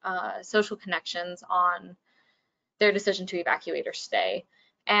one's social connections on their decision to evacuate or stay.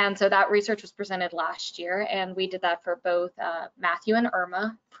 And so that research was presented last year, and we did that for both Matthew and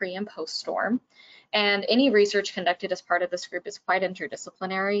Irma, pre and post storm. And any research conducted as part of this group is quite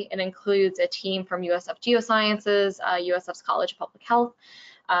interdisciplinary. It includes a team from USF Geosciences, USF's College of Public Health,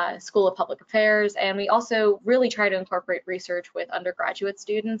 School of Public Affairs, and we also really try to incorporate research with undergraduate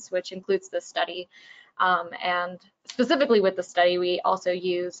students, which includes this study. And specifically with the study, we also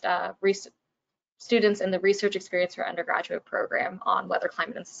used students in the Research Experience for Undergraduate program on weather,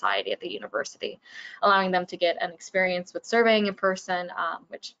 climate, and society at the university, allowing them to get an experience with surveying in person,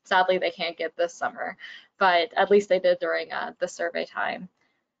 which sadly they can't get this summer, but at least they did during the survey time.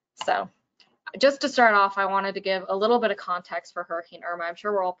 So just to start off, I wanted to give a little bit of context for Hurricane Irma. I'm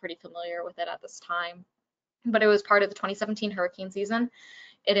sure we're all pretty familiar with it at this time, but it was part of the 2017 hurricane season.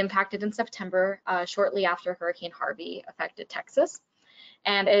 It impacted in September, shortly after Hurricane Harvey affected Texas.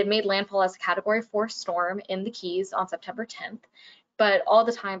 And it made landfall as a Category 4 storm in the Keys on September 10th. But all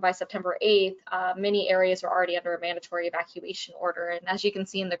the time by September 8th, many areas were already under a mandatory evacuation order. And as you can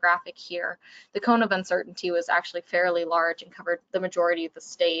see in the graphic here, the cone of uncertainty was actually fairly large and covered the majority of the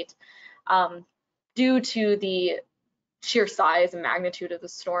state due to the sheer size and magnitude of the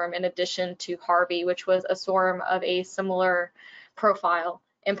storm, in addition to Harvey, which was a storm of a similar profile,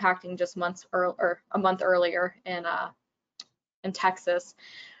 impacting just a month earlier in Texas.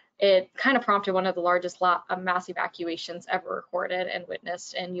 It kind of prompted one of the largest mass evacuations ever recorded and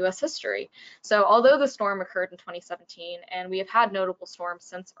witnessed in U.S. history. So although the storm occurred in 2017, and we have had notable storms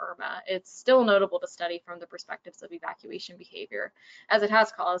since Irma, it's still notable to study from the perspectives of evacuation behavior, as it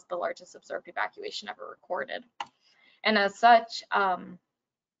has caused the largest observed evacuation ever recorded. And as such,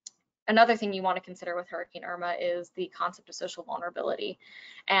 another thing you want to consider with Hurricane Irma is the concept of social vulnerability,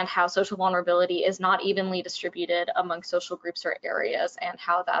 and how social vulnerability is not evenly distributed among social groups or areas, and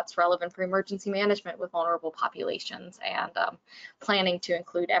how that's relevant for emergency management with vulnerable populations, and planning to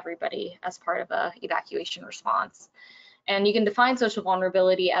include everybody as part of an evacuation response. And you can define social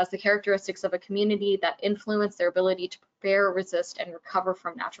vulnerability as the characteristics of a community that influence their ability to prepare, resist, and recover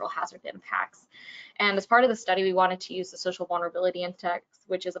from natural hazard impacts. And as part of the study, we wanted to use the Social Vulnerability Index,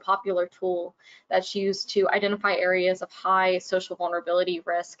 which is a popular tool that's used to identify areas of high social vulnerability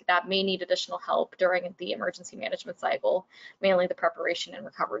risk that may need additional help during the emergency management cycle, mainly the preparation and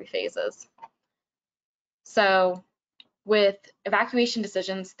recovery phases. So with evacuation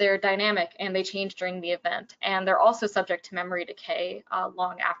decisions, they're dynamic and they change during the event, and they're also subject to memory decay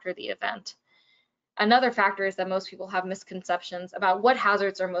long after the event. Another factor is that most people have misconceptions about what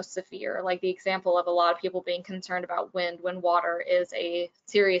hazards are most severe, like the example of a lot of people being concerned about wind when water is a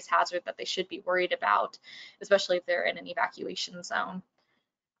serious hazard that they should be worried about, especially if they're in an evacuation zone.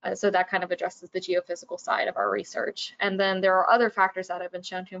 So that kind of addresses the geophysical side of our research. And then there are other factors that have been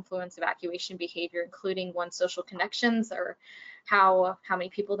shown to influence evacuation behavior, including one's social connections, or how many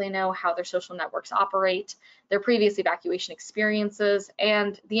people they know, how their social networks operate, their previous evacuation experiences,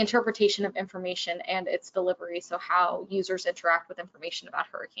 and the interpretation of information and its delivery, so how users interact with information about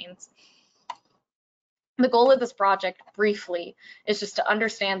hurricanes. The goal of this project, briefly, is just to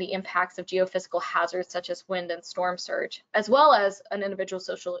understand the impacts of geophysical hazards such as wind and storm surge, as well as an individual's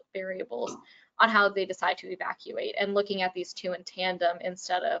social variables on how they decide to evacuate, and looking at these two in tandem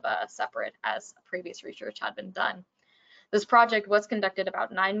instead of separate, as previous research had been done. This project was conducted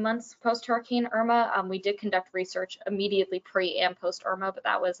about 9 months post-Hurricane Irma. We did conduct research immediately pre and post-Irma, but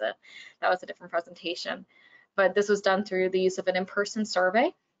that was a different presentation. But this was done through the use of an in-person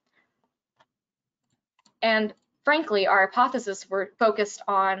survey. And frankly, our hypothesis were focused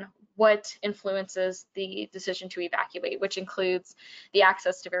on what influences the decision to evacuate, which includes the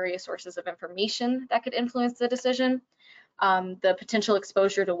access to various sources of information that could influence the decision, the potential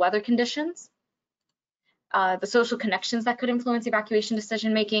exposure to weather conditions, the social connections that could influence evacuation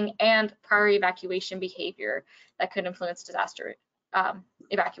decision-making, and prior evacuation behavior that could influence disaster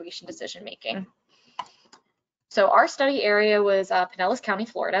evacuation decision-making. So our study area was Pinellas County,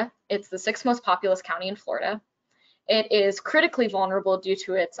 Florida. It's the 6th most populous county in Florida. It is critically vulnerable due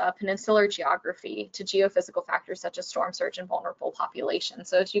to its peninsular geography to geophysical factors such as storm surge and vulnerable populations.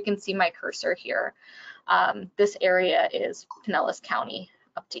 So as you can see my cursor here, this area is Pinellas County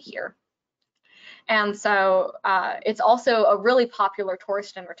up to here. And so it's also a really popular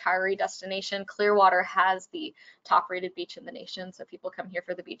tourist and retiree destination. Clearwater has the top-rated beach in the nation, so people come here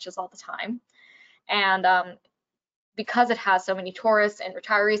for the beaches all the time. And because it has so many tourists and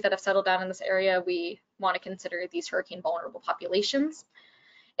retirees that have settled down in this area, we want to consider these hurricane vulnerable populations.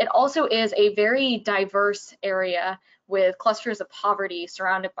 It also is a very diverse area with clusters of poverty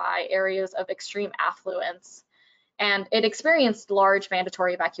surrounded by areas of extreme affluence. And it experienced large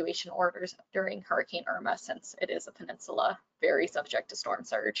mandatory evacuation orders during Hurricane Irma, since it is a peninsula very subject to storm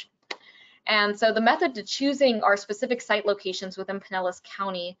surge. And so the method to choosing our specific site locations within Pinellas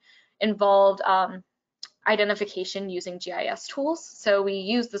County involved identification using GIS tools. So we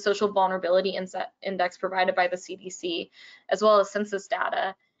used the Social Vulnerability Index provided by the CDC, as well as census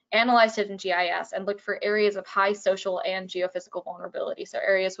data, analyzed it in GIS, and looked for areas of high social and geophysical vulnerability, so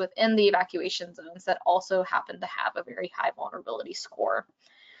areas within the evacuation zones that also happen to have a very high vulnerability score.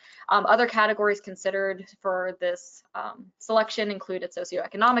 Other categories considered for this selection included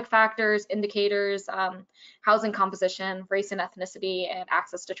socioeconomic factors, indicators, housing composition, race and ethnicity, and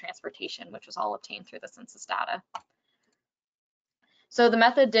access to transportation, which was all obtained through the census data. So the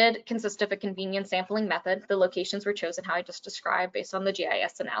method did consist of a convenient sampling method. The locations were chosen how I just described based on the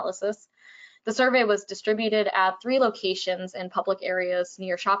GIS analysis. The survey was distributed at 3 locations in public areas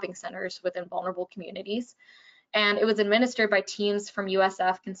near shopping centers within vulnerable communities. And it was administered by teams from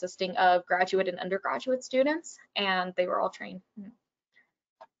USF consisting of graduate and undergraduate students, and they were all trained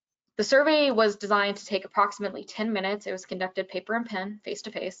The survey was designed to take approximately 10 minutes. It was conducted paper and pen, face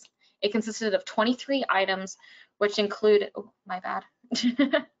to face. It consisted of 23 items, which included, oh, my bad,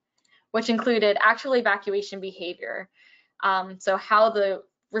 which included actual evacuation behavior. So how the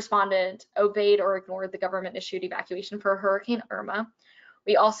respondent obeyed or ignored the government issued evacuation for Hurricane Irma.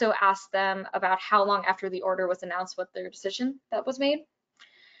 We also asked them about how long after the order was announced what their decision that was made.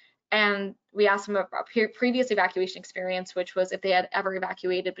 And we asked them about previous evacuation experience, which was if they had ever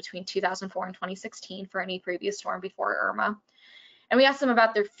evacuated between 2004 and 2016 for any previous storm before Irma. And we asked them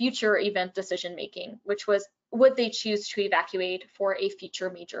about their future event decision making, which was would they choose to evacuate for a future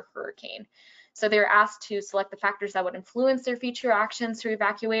major hurricane. So they were asked to select the factors that would influence their future actions to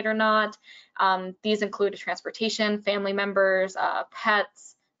evacuate or not. These included transportation, family members,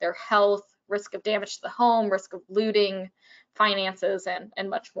 pets, their health, risk of damage to the home, risk of looting, finances, and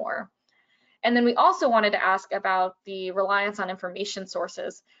much more. And then we also wanted to ask about the reliance on information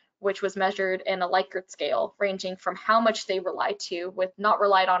sources, which was measured in a Likert scale, ranging from how much they relied to, with not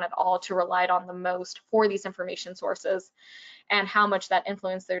relied on at all, to relied on the most for these information sources, and how much that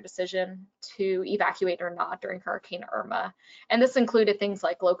influenced their decision to evacuate or not during Hurricane Irma. And this included things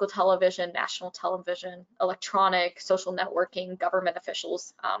like local television, national television, electronic, social networking, government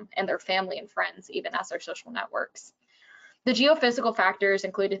officials, and their family and friends, even as their social networks. The geophysical factors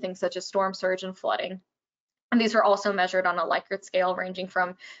included things such as storm surge and flooding. And these were also measured on a Likert scale, ranging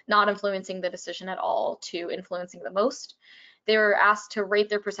from not influencing the decision at all to influencing the most. They were asked to rate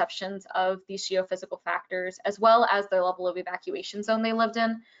their perceptions of these geophysical factors, as well as their level of evacuation zone they lived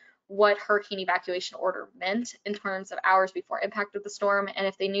in, what hurricane evacuation order meant in terms of hours before impact of the storm, and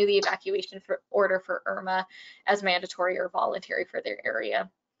if they knew the evacuation order for Irma as mandatory or voluntary for their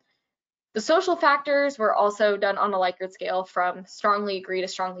area. The social factors were also done on a Likert scale from strongly agree to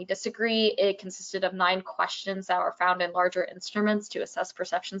strongly disagree. It consisted of 9 questions that were found in larger instruments to assess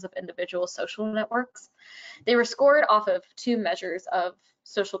perceptions of individual social networks. They were scored off of 2 measures of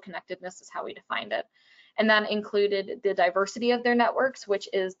social connectedness, is how we defined it. And that included the diversity of their networks, which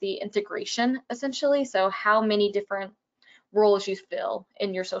is the integration, essentially. So how many different roles you fill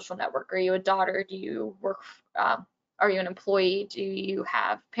in your social network. Are you a daughter? Do you work? Are you an employee? Do you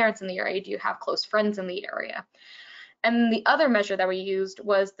have parents in the area? Do you have close friends in the area? And the other measure that we used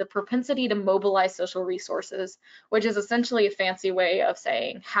was the propensity to mobilize social resources, which is essentially a fancy way of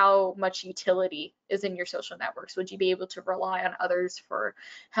saying how much utility is in your social networks. Would you be able to rely on others for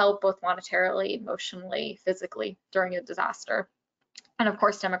help, both monetarily, emotionally, physically during a disaster? And of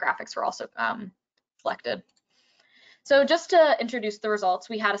course, demographics were also collected. So just to introduce the results,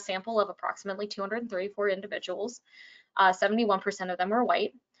 we had a sample of approximately 234 individuals. 71% of them were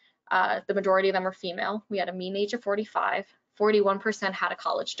white. The majority of them were female. We had a mean age of 45. 41% had a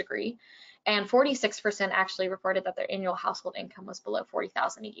college degree, and 46% actually reported that their annual household income was below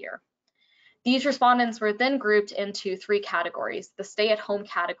 $40,000 a year. These respondents were then grouped into 3 categories: the stay-at-home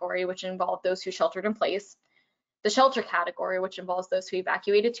category, which involved those who sheltered in place; the shelter category, which involves those who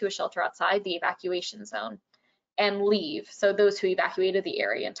evacuated to a shelter outside the evacuation zone; and leave, so those who evacuated the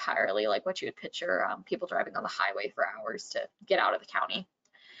area entirely, like what you would picture people driving on the highway for hours to get out of the county.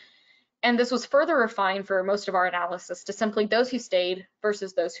 And this was further refined for most of our analysis to simply those who stayed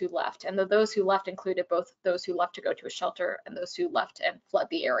versus those who left. And those who left included both those who left to go to a shelter and those who left and fled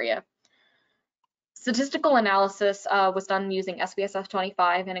the area. Statistical analysis was done using SPSS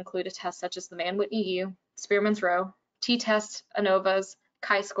 25 and included tests such as the Mann-Whitney U, Spearman's Rho, t-test, ANOVAs,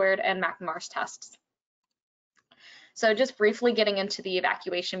 chi-squared, and McNemar's tests. So just briefly getting into the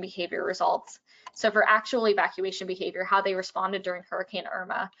evacuation behavior results. So for actual evacuation behavior, how they responded during Hurricane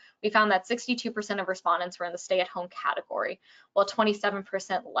Irma, we found that 62% of respondents were in the stay-at-home category, while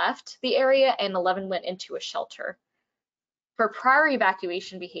 27% left the area and 11 went into a shelter. For prior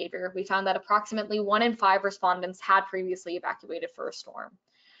evacuation behavior, we found that approximately 1 in 5 respondents had previously evacuated for a storm.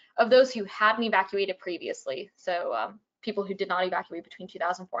 Of those who hadn't evacuated previously, so people who did not evacuate between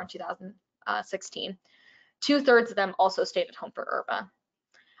 2004 and 2016, 2/3 of them also stayed at home for Irma.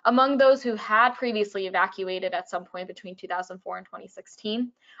 Among those who had previously evacuated at some point between 2004 and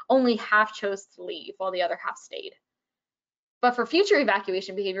 2016, only half chose to leave while the other half stayed. But for future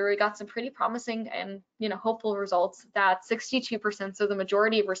evacuation behavior, we got some pretty promising and hopeful results that 62%, so the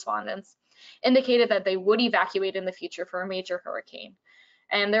majority of respondents, indicated that they would evacuate in the future for a major hurricane.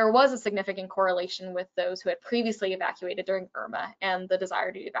 And there was a significant correlation with those who had previously evacuated during Irma and the desire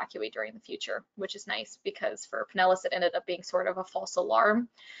to evacuate during the future, which is nice because for Pinellas, it ended up being sort of a false alarm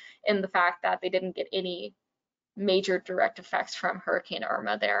in the fact that they didn't get any major direct effects from Hurricane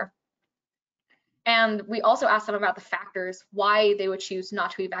Irma there. And we also asked them about the factors why they would choose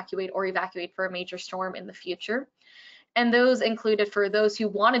not to evacuate or evacuate for a major storm in the future. And those included, for those who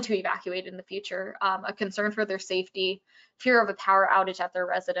wanted to evacuate in the future, a concern for their safety, fear of a power outage at their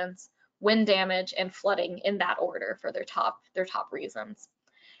residence, wind damage, and flooding, in that order for their top reasons.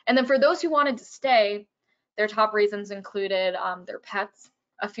 And then for those who wanted to stay, their top reasons included their pets,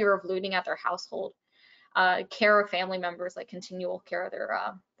 a fear of looting at their household, care of family members, like continual care of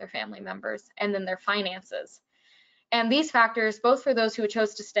their family members, and then their finances. And these factors, both for those who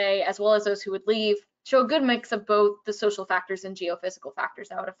chose to stay as well as those who would leave, show a good mix of both the social factors and geophysical factors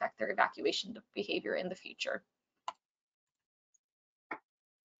that would affect their evacuation behavior in the future.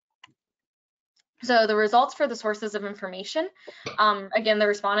 So the results for the sources of information, again, the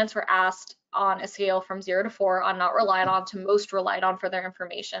respondents were asked on a scale from 0 to 4 on not relied on to most relied on for their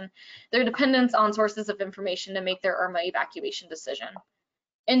information, their dependence on sources of information to make their Irma evacuation decision.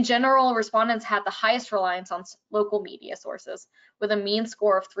 In general, respondents had the highest reliance on local media sources, with a mean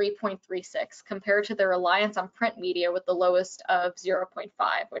score of 3.36, compared to their reliance on print media with the lowest of 0.5,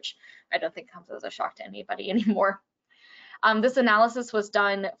 which I don't think comes as a shock to anybody anymore. This analysis was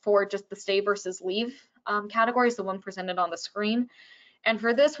done for just the stay versus leave categories, the one presented on the screen. And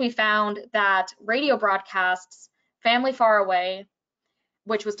for this, we found that radio broadcasts, family far away,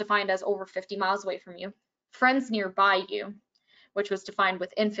 which was defined as over 50 miles away from you, friends nearby you, which was defined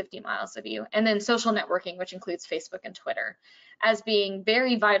within 50 miles of you, and then social networking, which includes Facebook and Twitter, as being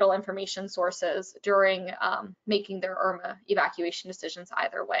very vital information sources during making their Irma evacuation decisions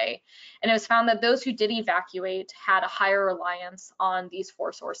either way. And it was found that those who did evacuate had a higher reliance on these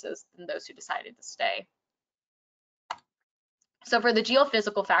 4 sources than those who decided to stay. So for the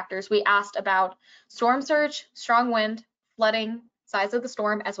geophysical factors, we asked about storm surge, strong wind, flooding, size of the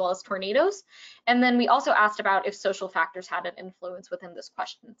storm, as well as tornadoes. And then we also asked about if social factors had an influence within this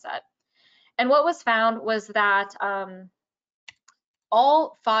question set. And what was found was that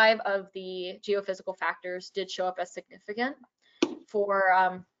all 5 of the geophysical factors did show up as significant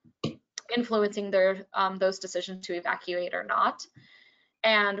for influencing their those decisions to evacuate or not.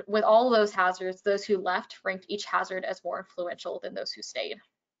 And with all of those hazards, those who left ranked each hazard as more influential than those who stayed.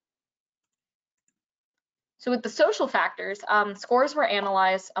 So with the social factors, scores were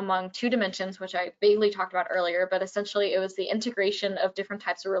analyzed among 2 dimensions, which I vaguely talked about earlier, but essentially it was the integration of different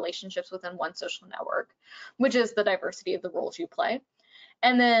types of relationships within one social network, which is the diversity of the roles you play,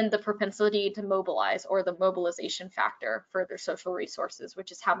 and then the propensity to mobilize, or the mobilization factor for their social resources,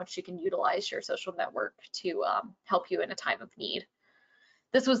 which is how much you can utilize your social network to help you in a time of need.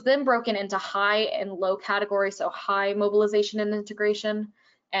 This was then broken into high and low categories, so high mobilization and integration,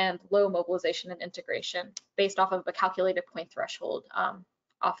 and low mobilization and integration, based off of a calculated point threshold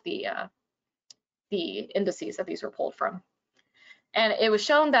off the indices that these were pulled from. And it was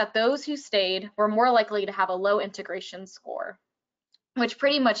shown that those who stayed were more likely to have a low integration score, which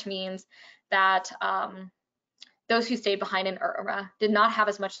pretty much means that those who stayed behind in Irma did not have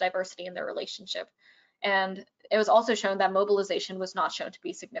as much diversity in their relationship. And it was also shown that mobilization was not shown to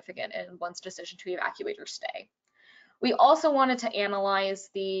be significant in one's decision to evacuate or stay. We also wanted to analyze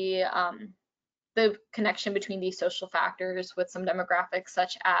the connection between these social factors with some demographics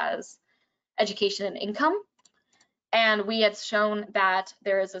such as education and income. And we had shown that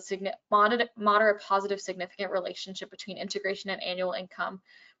there is a moderate positive significant relationship between integration and annual income,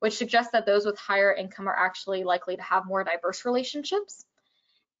 which suggests that those with higher income are actually likely to have more diverse relationships.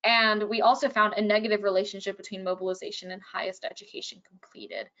 And we also found a negative relationship between mobilization and highest education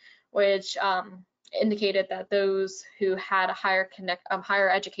completed, which indicated that those who had a higher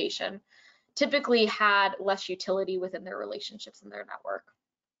education typically had less utility within their relationships and their network.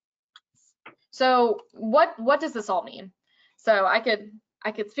 So what does this all mean? So I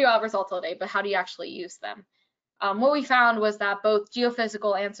could spew out results all day, but how do you actually use them? What we found was that both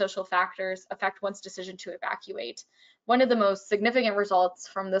geophysical and social factors affect one's decision to evacuate. One of the most significant results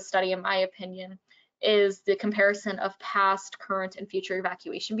from this study, in my opinion, is the comparison of past, current, and future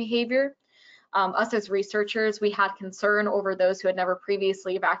evacuation behavior. Us as researchers, we had concern over those who had never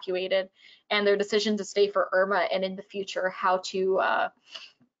previously evacuated and their decision to stay for Irma, and in the future, how to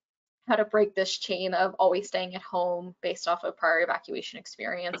break this chain of always staying at home based off of prior evacuation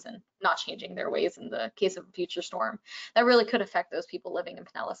experience and not changing their ways in the case of a future storm. That really could affect those people living in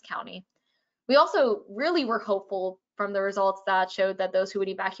Pinellas County. We also really were hopeful from the results that showed that those who would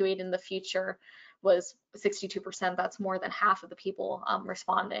evacuate in the future was 62%. That's more than half of the people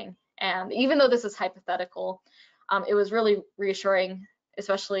responding. And even though this is hypothetical, it was really reassuring,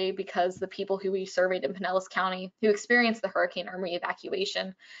 especially because the people who we surveyed in Pinellas County who experienced the Hurricane Irma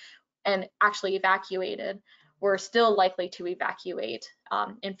evacuation and actually evacuated were still likely to evacuate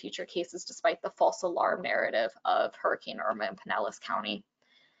in future cases, despite the false alarm narrative of Hurricane Irma in Pinellas County.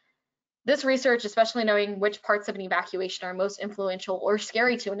 This research, especially knowing which parts of an evacuation are most influential or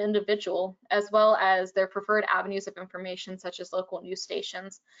scary to an individual, as well as their preferred avenues of information, such as local news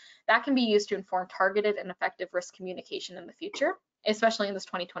stations, that can be used to inform targeted and effective risk communication in the future, especially in this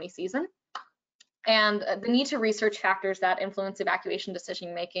 2020 season. And the need to research factors that influence evacuation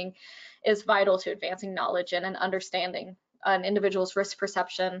decision-making is vital to advancing knowledge and an understanding an individual's risk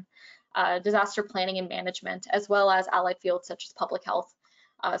perception, disaster planning and management, as well as allied fields such as public health,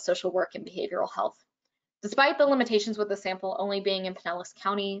 social work, and behavioral health. Despite the limitations with the sample only being in Pinellas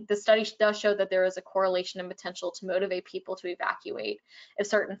County, the study does show that there is a correlation and potential to motivate people to evacuate if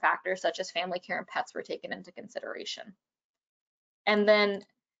certain factors such as family care and pets were taken into consideration. And then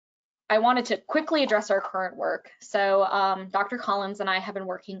I wanted to quickly address our current work. So Dr. Collins and I have been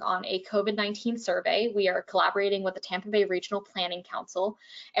working on a COVID-19 survey. We are collaborating with the Tampa Bay Regional Planning Council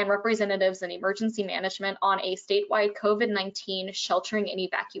and representatives in emergency management on a statewide COVID-19 sheltering and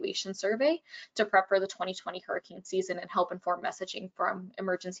evacuation survey to prep for the 2020 hurricane season and help inform messaging from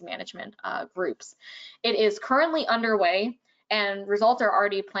emergency management groups. It is currently underway, and results are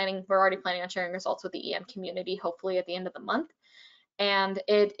already planning. We're already planning on sharing results with the EM community, hopefully at the end of the month. And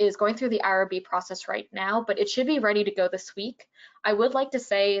it is going through the IRB process right now, but it should be ready to go this week. I would like to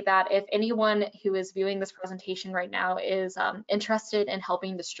say that if anyone who is viewing this presentation right now is interested in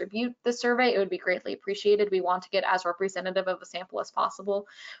helping distribute the survey, it would be greatly appreciated. We want to get as representative of a sample as possible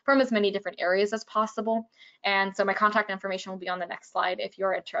from as many different areas as possible. And so my contact information will be on the next slide if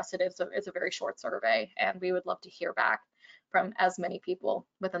you're interested. It's a very short survey, and we would love to hear back from as many people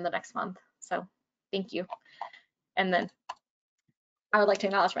within the next month. So thank you. And then I would like to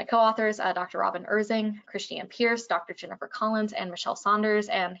acknowledge my co-authors, Dr. Robin Erzing, Christiane Pierce, Dr. Jennifer Collins, and Michelle Saunders.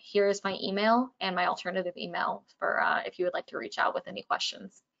 And here is my email and my alternative email for if you would like to reach out with any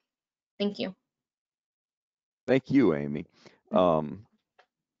questions. Thank you. Thank you, Amy. I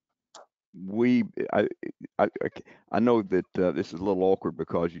know that this is a little awkward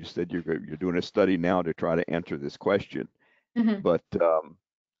because you said you're doing a study now to try to answer this question, but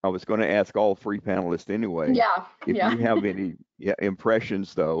I was going to ask all three panelists anyway. If you have any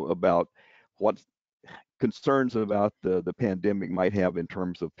impressions, though, about what concerns about the pandemic might have in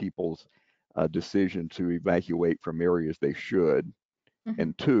terms of people's decision to evacuate from areas they should,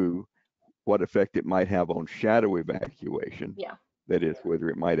 and two, what effect it might have on shadow evacuation. That is, whether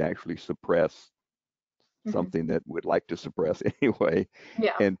it might actually suppress something that we'd like to suppress anyway.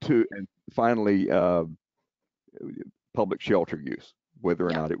 And two, and finally, public shelter use, whether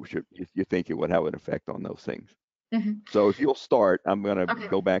or not it should, if you think it would have an effect on those things. So if you'll start, I'm going to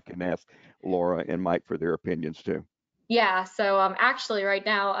go back and ask Laura and Mike for their opinions too. Yeah, so actually right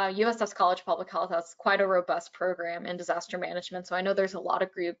now, USF's College of Public Health has quite a robust program in disaster management. So I know there's a lot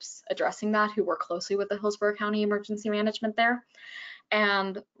of groups addressing that who work closely with the Hillsborough County Emergency Management there.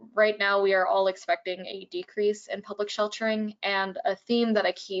 And right now we are all expecting a decrease in public sheltering, and a theme that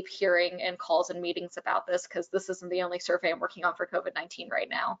I keep hearing in calls and meetings about this, because this isn't the only survey I'm working on for COVID-19 right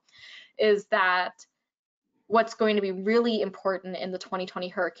now, is that what's going to be really important in the 2020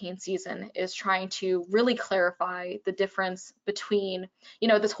 hurricane season is trying to really clarify the difference between,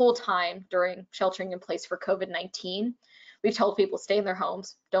 this whole time during sheltering in place for COVID-19, we've told people stay in their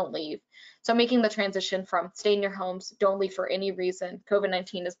homes, don't leave. So making the transition from stay in your homes, don't leave for any reason,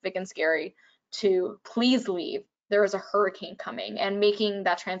 COVID-19 is big and scary, to please leave, there is a hurricane coming, and making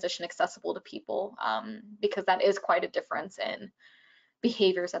that transition accessible to people, because that is quite a difference in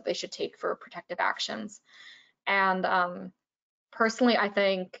behaviors that they should take for protective actions. And personally, I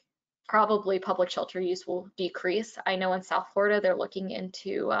think probably public shelter use will decrease. I know in South Florida, they're looking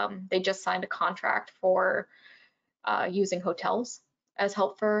into, they just signed a contract for using hotels as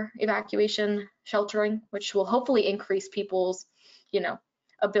help for evacuation sheltering, which will hopefully increase people's,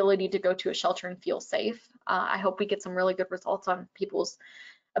 ability to go to a shelter and feel safe. I hope we get some really good results on people's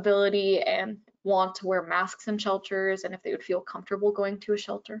ability and want to wear masks in shelters, and if they would feel comfortable going to a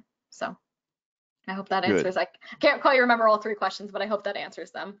shelter. So I hope that answers. I can't quite remember all three questions, but I hope that answers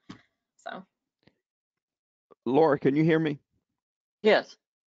them. So, Laura, can you hear me? Yes.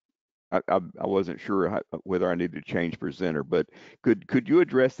 I wasn't sure whether I needed to change presenter, but could you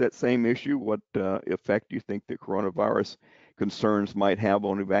address that same issue? What effect do you think the coronavirus concerns might have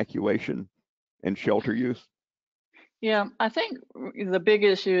on evacuation and shelter use? Yeah, I think the big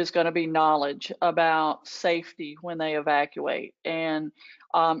issue is going to be knowledge about safety when they evacuate. And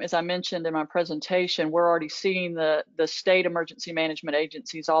as I mentioned in my presentation, we're already seeing the state emergency management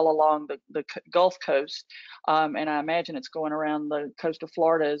agencies all along the Gulf Coast, and I imagine it's going around the coast of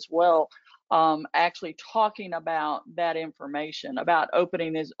Florida as well, actually talking about that information, about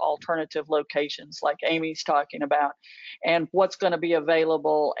opening these alternative locations like Amy's talking about, and what's going to be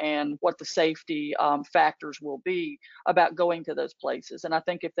available and what the safety factors will be about going to those places. And I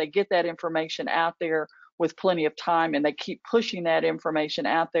think if they get that information out there with plenty of time and they keep pushing that information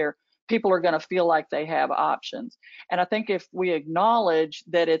out there, people are going to feel like they have options. And I think if we acknowledge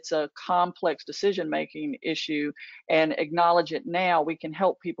that it's a complex decision-making issue and acknowledge it now, we can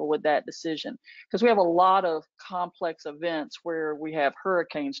help people with that decision. Because we have a lot of complex events where we have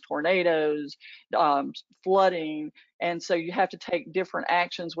hurricanes, tornadoes, flooding, and so you have to take different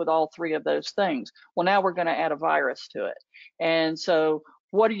actions with all three of those things. Well, now we're going to add a virus to it. And so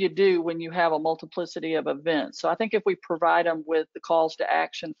what do you do when you have a multiplicity of events? So I think if we provide them with the calls to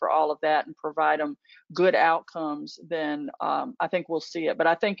action for all of that and provide them good outcomes, then I think we'll see it. But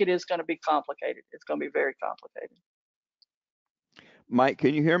I think it is going to be complicated. It's going to be very complicated. Mike,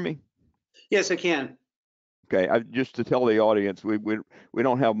 can you hear me? Yes, I can. Okay, just to tell the audience, we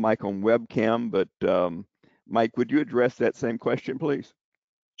don't have Mike on webcam, but Mike, would you address that same question, please?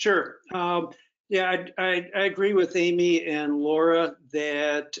 Sure. Yeah, I agree with Amy and Laura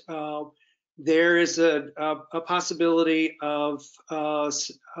that there is a possibility of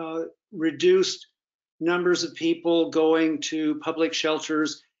reduced numbers of people going to public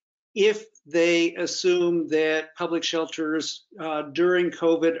shelters if they assume that public shelters during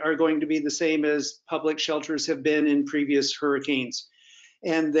COVID are going to be the same as public shelters have been in previous hurricanes.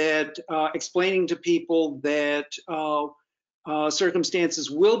 And that explaining to people that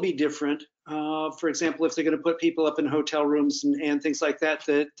circumstances will be different. For example, if they're going to put people up in hotel rooms and things like that,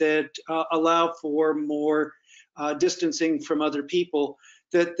 that allow for more distancing from other people,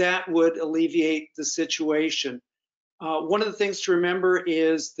 that would alleviate the situation. One of the things to remember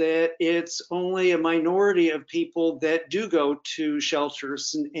is that it's only a minority of people that do go to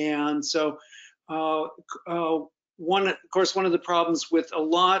shelters. And so one of the problems with a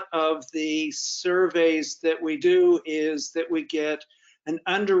lot of the surveys that we do is that we get an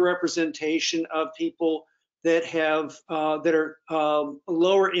underrepresentation of people that have that are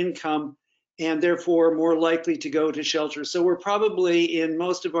lower income and therefore more likely to go to shelters. So we're probably in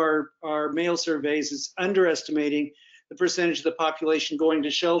most of our male surveys is underestimating the percentage of the population going to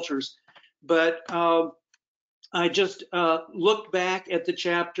shelters. But I just looked back at the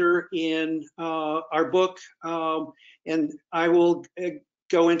chapter in our book, and I will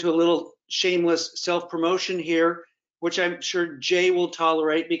go into a little shameless self-promotion here, which I'm sure Jay will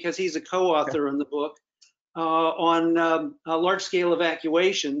tolerate because he's a co-author in the book on large-scale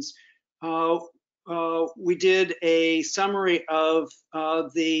evacuations. We did a summary of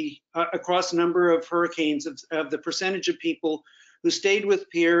across a number of hurricanes of the percentage of people who stayed with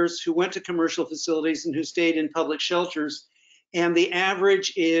peers, who went to commercial facilities, and who stayed in public shelters. And the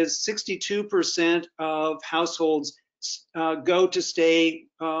average is 62% of households go to stay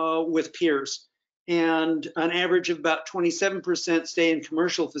with peers, and an average of about 27% stay in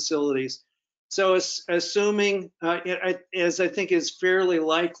commercial facilities. So assuming, as I think is fairly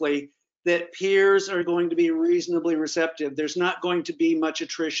likely, that peers are going to be reasonably receptive, there's not going to be much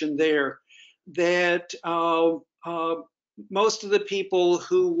attrition there, that most of the people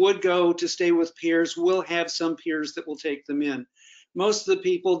who would go to stay with peers will have some peers that will take them in. Most of the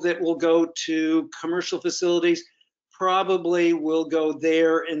people that will go to commercial facilities probably will go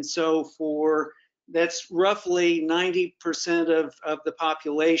there. And so that's roughly 90% of the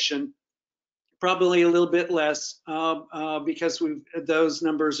population, probably a little bit less because those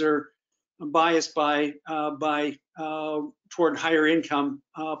numbers are biased by toward higher income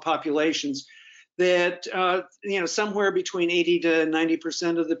populations. That somewhere between 80 to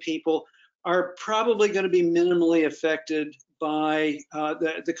 90% of the people are probably going to be minimally affected by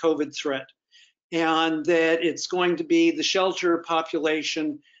the COVID threat, and that it's going to be the shelter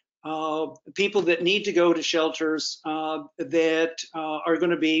population, people that need to go to shelters that are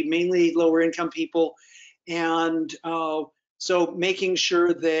going to be mainly lower income people, and so making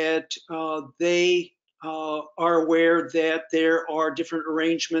sure that they are aware that there are different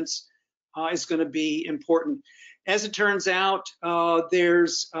arrangements is going to be important. As it turns out,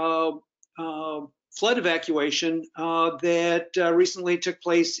 there's flood evacuation that recently took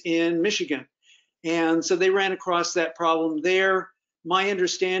place in Michigan. And so they ran across that problem there. My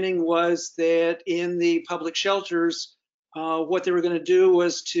understanding was that in the public shelters, what they were going to do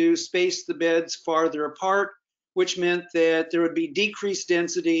was to space the beds farther apart, which meant that there would be decreased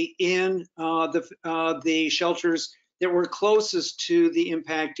density in the shelters that were closest to the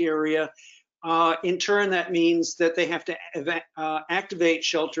impact area. In turn, that means that they have to activate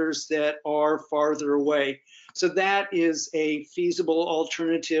shelters that are farther away. So that is a feasible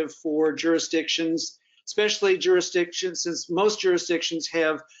alternative for jurisdictions, especially jurisdictions, since most jurisdictions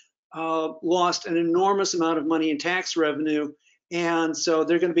have lost an enormous amount of money in tax revenue. And so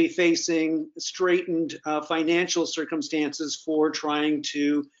they're going to be facing straitened financial circumstances for trying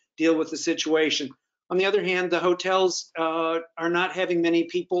to deal with the situation. On the other hand, the hotels are not having many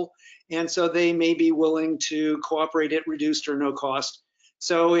people, and so they may be willing to cooperate at reduced or no cost.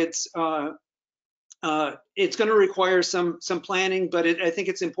 So it's going to require some planning, but I think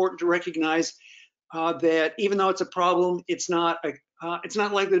it's important to recognize that even though it's a problem, it's not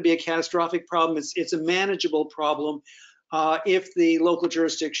likely to be a catastrophic problem. It's a manageable problem if the local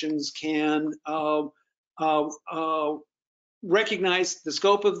jurisdictions can recognize the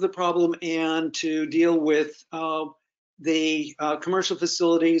scope of the problem and to deal with the commercial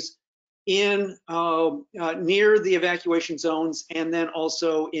facilities in near the evacuation zones, and then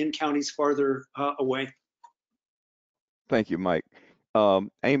also in counties farther away. Thank you, Mike.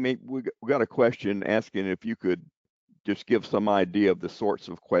 Amy, we got a question asking if you could just give some idea of the sorts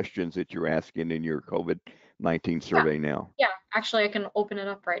of questions that you're asking in your COVID-19 survey now. Yeah, actually, I can open it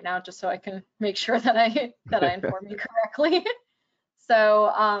up right now just so I can make sure that I inform you correctly.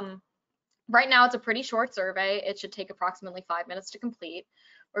 So right now it's a pretty short survey. It should take approximately 5 minutes to complete.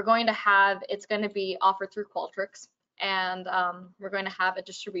 It's going to be offered through Qualtrics, and we're going to have a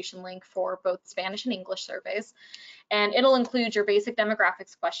distribution link for both Spanish and English surveys. And it'll include your basic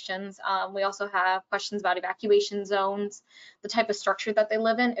demographics questions. We also have questions about evacuation zones, the type of structure that they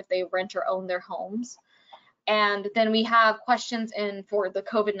live in, if they rent or own their homes. And then we have questions for the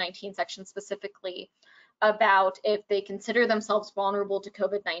COVID-19 section specifically about if they consider themselves vulnerable to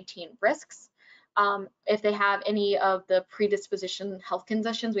COVID-19 risks, if they have any of the predisposition health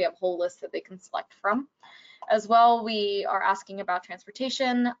conditions. We have a whole list that they can select from. As well, we are asking about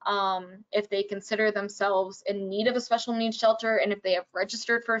transportation, if they consider themselves in need of a special needs shelter, and if they have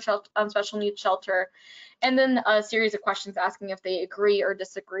registered for a special needs shelter. And then a series of questions asking if they agree or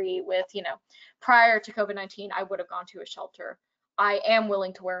disagree with, prior to COVID-19, I would have gone to a shelter. I am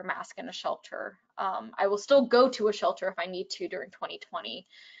willing to wear a mask in a shelter. I will still go to a shelter if I need to during 2020.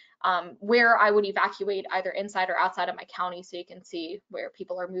 Where I would evacuate either inside or outside of my county, so you can see where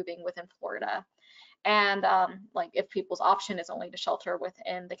people are moving within Florida. And like if people's option is only to shelter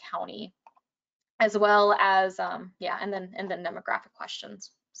within the county, as well as and then demographic questions.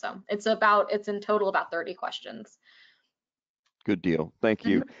 So it's in total about 30 questions. Good deal. Thank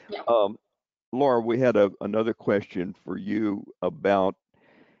you. Yeah. Laura, we had another question for you about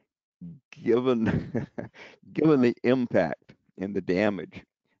given the impact and the damage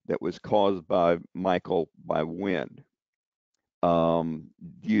that was caused by Michael by wind. Do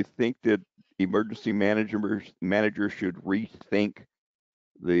you think that emergency managers should rethink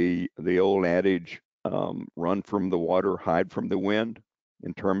the old adage, run from the water, hide from the wind,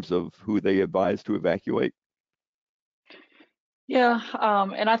 in terms of who they advise to evacuate? Yeah,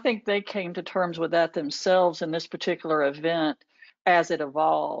 and I think they came to terms with that themselves in this particular event as it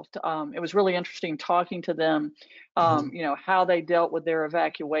evolved. It was really interesting talking to them, how they dealt with their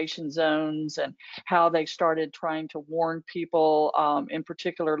evacuation zones and how they started trying to warn people in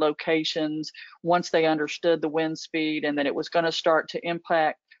particular locations once they understood the wind speed, and that it was going to start to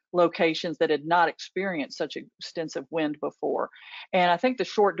impact locations that had not experienced such extensive wind before. And I think the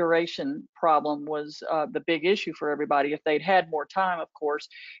short duration problem was the big issue for everybody. If they'd had more time, of course,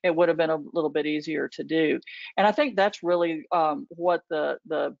 it would have been a little bit easier to do. And I think that's really what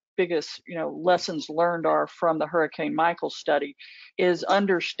the biggest lessons learned are from the Hurricane Michael study, is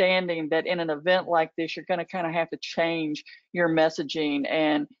understanding that in an event like this, you're going to kind of have to change your messaging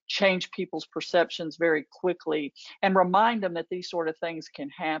and change people's perceptions very quickly and remind them that these sort of things can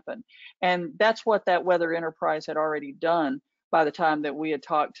happen. And that's what that weather enterprise had already done by the time that we had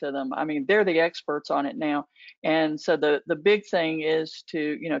talked to them. I mean, they're the experts on it now. And so the big thing is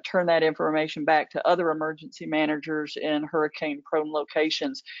to, turn that information back to other emergency managers in hurricane prone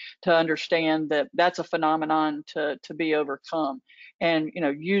locations to understand that that's a phenomenon to be overcome. And,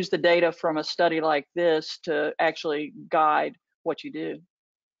 use the data from a study like this to actually guide what you do.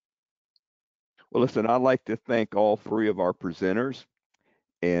 Well, listen, I'd like to thank all three of our presenters.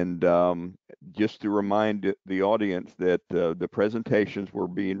 And just to remind the audience that the presentations were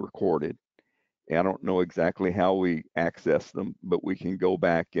being recorded. And I don't know exactly how we access them, but we can go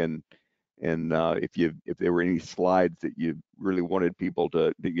back and if there were any slides that you really wanted people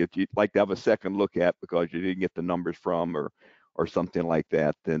if you'd like to have a second look at because you didn't get the numbers from or something like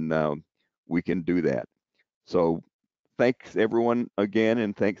that, then we can do that. So thanks everyone again,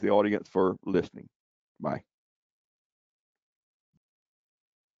 and thanks the audience for listening. Bye.